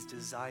what he's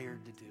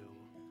desired to do.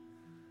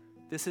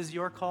 This is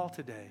your call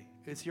today.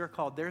 It's your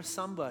call. There's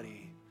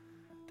somebody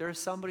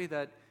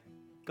that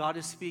God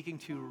is speaking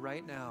to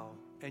right now,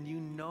 and you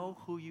know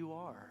who you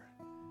are.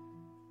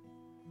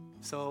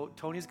 So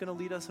Tony's going to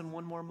lead us in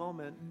one more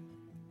moment.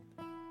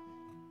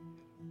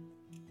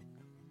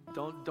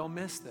 Don't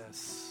miss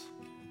this.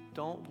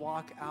 Don't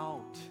walk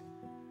out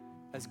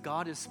as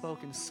God has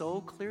spoken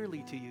so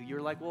clearly to you.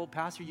 You're like, well,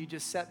 Pastor, you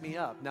just set me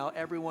up. Now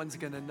everyone's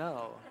going to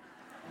know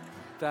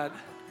that,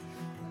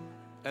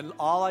 and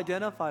I'll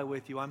identify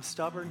with you. I'm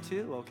stubborn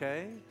too,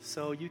 okay?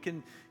 So you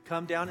can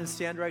come down and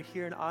stand right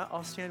here, and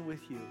I'll stand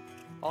with you.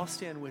 I'll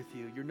stand with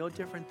you. You're no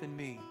different than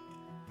me.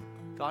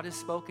 God has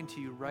spoken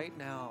to you right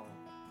now.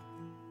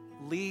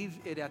 Leave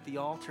it at the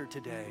altar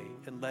today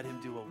and let him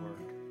do a work.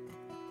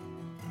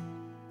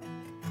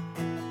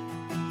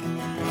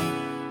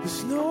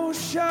 There's no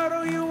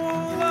shadow you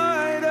won't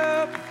light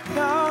up,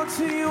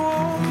 mountain you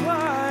won't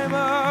climb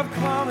up,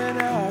 coming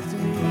after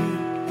me.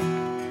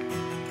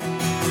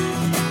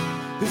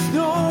 There's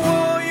no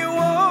wall you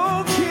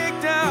won't kick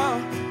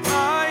down,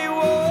 lie you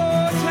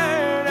won't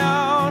tear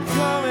down,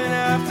 coming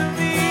after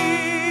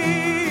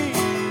me.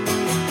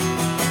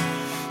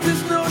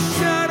 There's no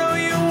shadow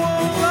you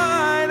won't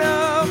light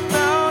up,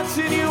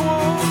 mountain you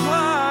won't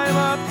climb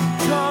up,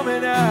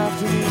 coming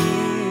after me.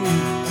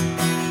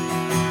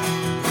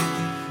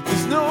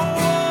 No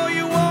wall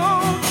you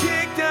won't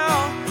kick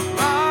down,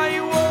 lie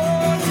you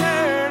won't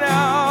tear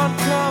down,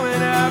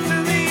 coming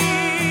after me.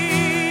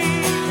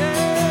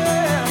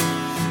 Yeah.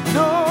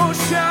 No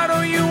shadow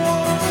you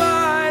won't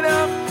light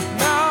up,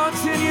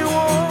 mountain you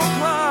won't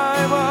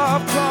climb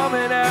up,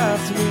 coming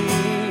after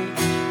me.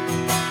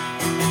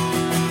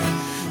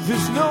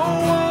 There's no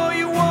wall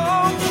you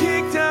won't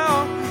kick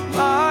down,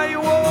 lie you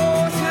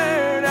won't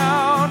tear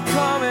down,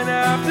 coming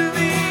after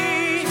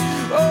me.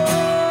 Oh,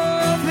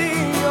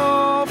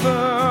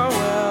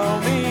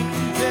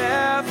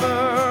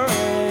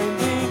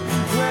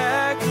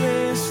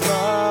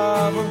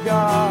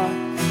 God.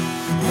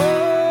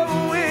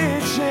 Oh,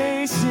 it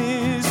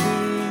chases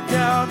me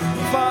down,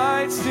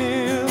 fights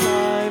till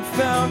I'm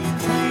found,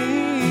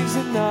 leaves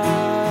at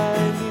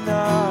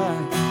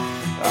 99.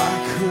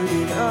 I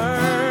couldn't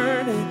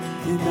earn it,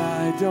 and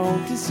I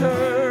don't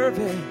deserve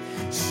it.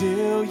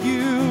 Still,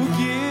 you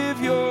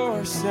give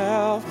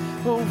yourself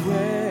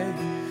away.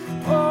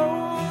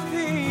 Oh,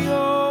 the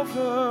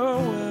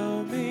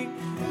overwhelming,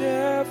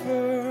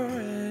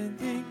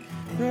 never-ending,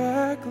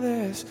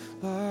 reckless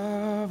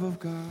love of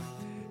God.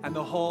 And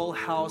the whole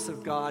house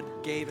of God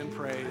gave him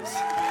praise.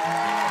 Awesome.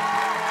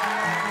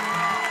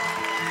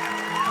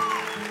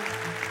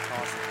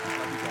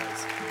 Love you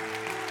guys.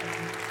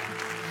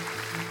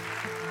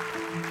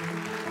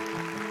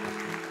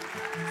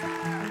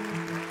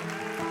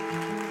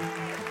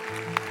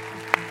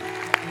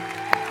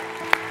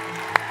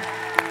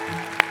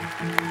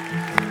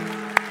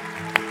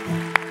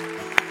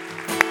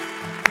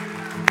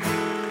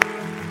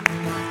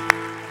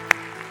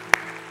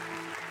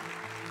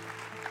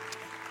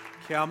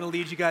 Okay, I'm going to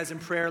lead you guys in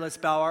prayer. Let's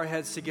bow our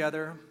heads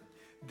together.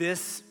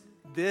 This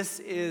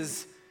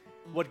is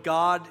what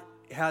God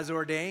has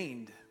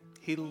ordained.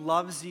 He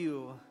loves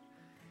you.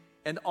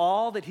 And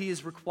all that he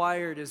has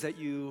required is that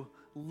you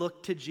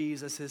look to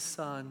Jesus, his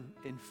son,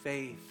 in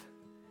faith.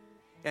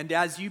 And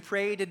as you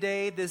pray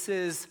today, this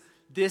is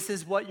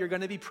what you're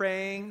going to be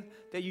praying,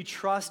 that you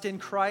trust in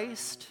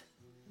Christ,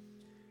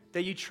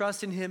 that you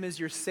trust in him as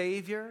your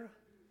Savior,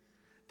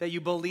 that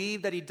you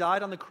believe that he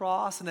died on the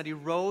cross and that he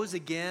rose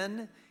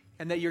again,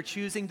 and that you're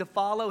choosing to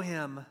follow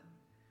him.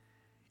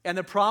 And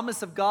the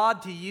promise of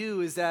God to you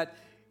is that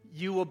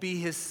you will be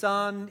his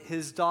son,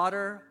 his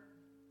daughter.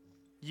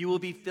 You will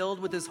be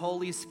filled with his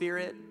Holy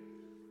Spirit.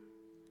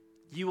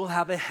 You will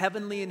have a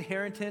heavenly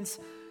inheritance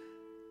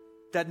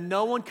that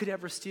no one could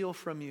ever steal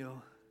from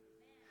you.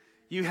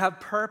 You have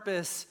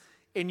purpose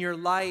in your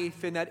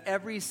life, and that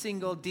every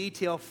single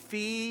detail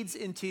feeds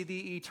into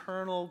the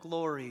eternal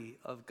glory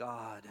of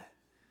God.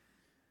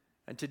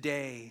 And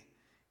today,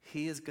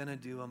 he is going to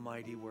do a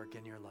mighty work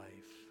in your life.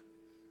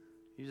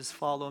 You just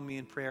follow me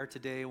in prayer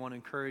today. I want to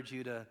encourage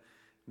you to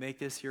make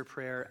this your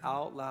prayer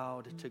out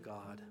loud to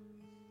God.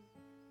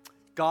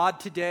 God,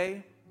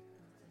 today,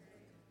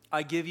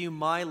 I give you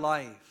my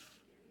life.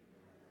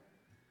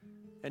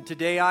 And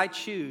today I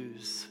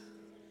choose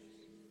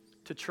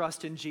to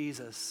trust in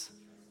Jesus.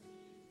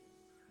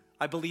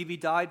 I believe he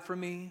died for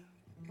me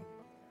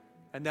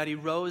and that he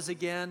rose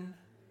again,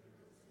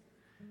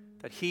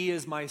 that he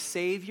is my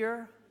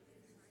Savior,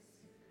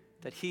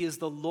 that he is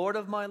the Lord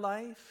of my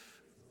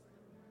life.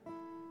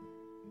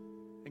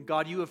 And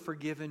God, you have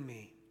forgiven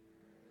me.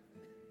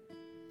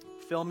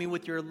 Fill me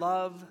with your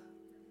love,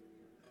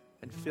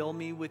 and fill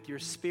me with your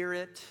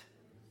Spirit,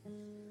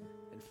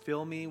 and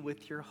fill me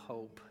with your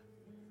hope.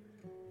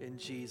 In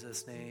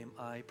Jesus' name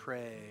I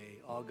pray.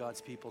 All God's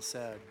people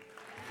said,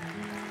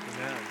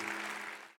 amen.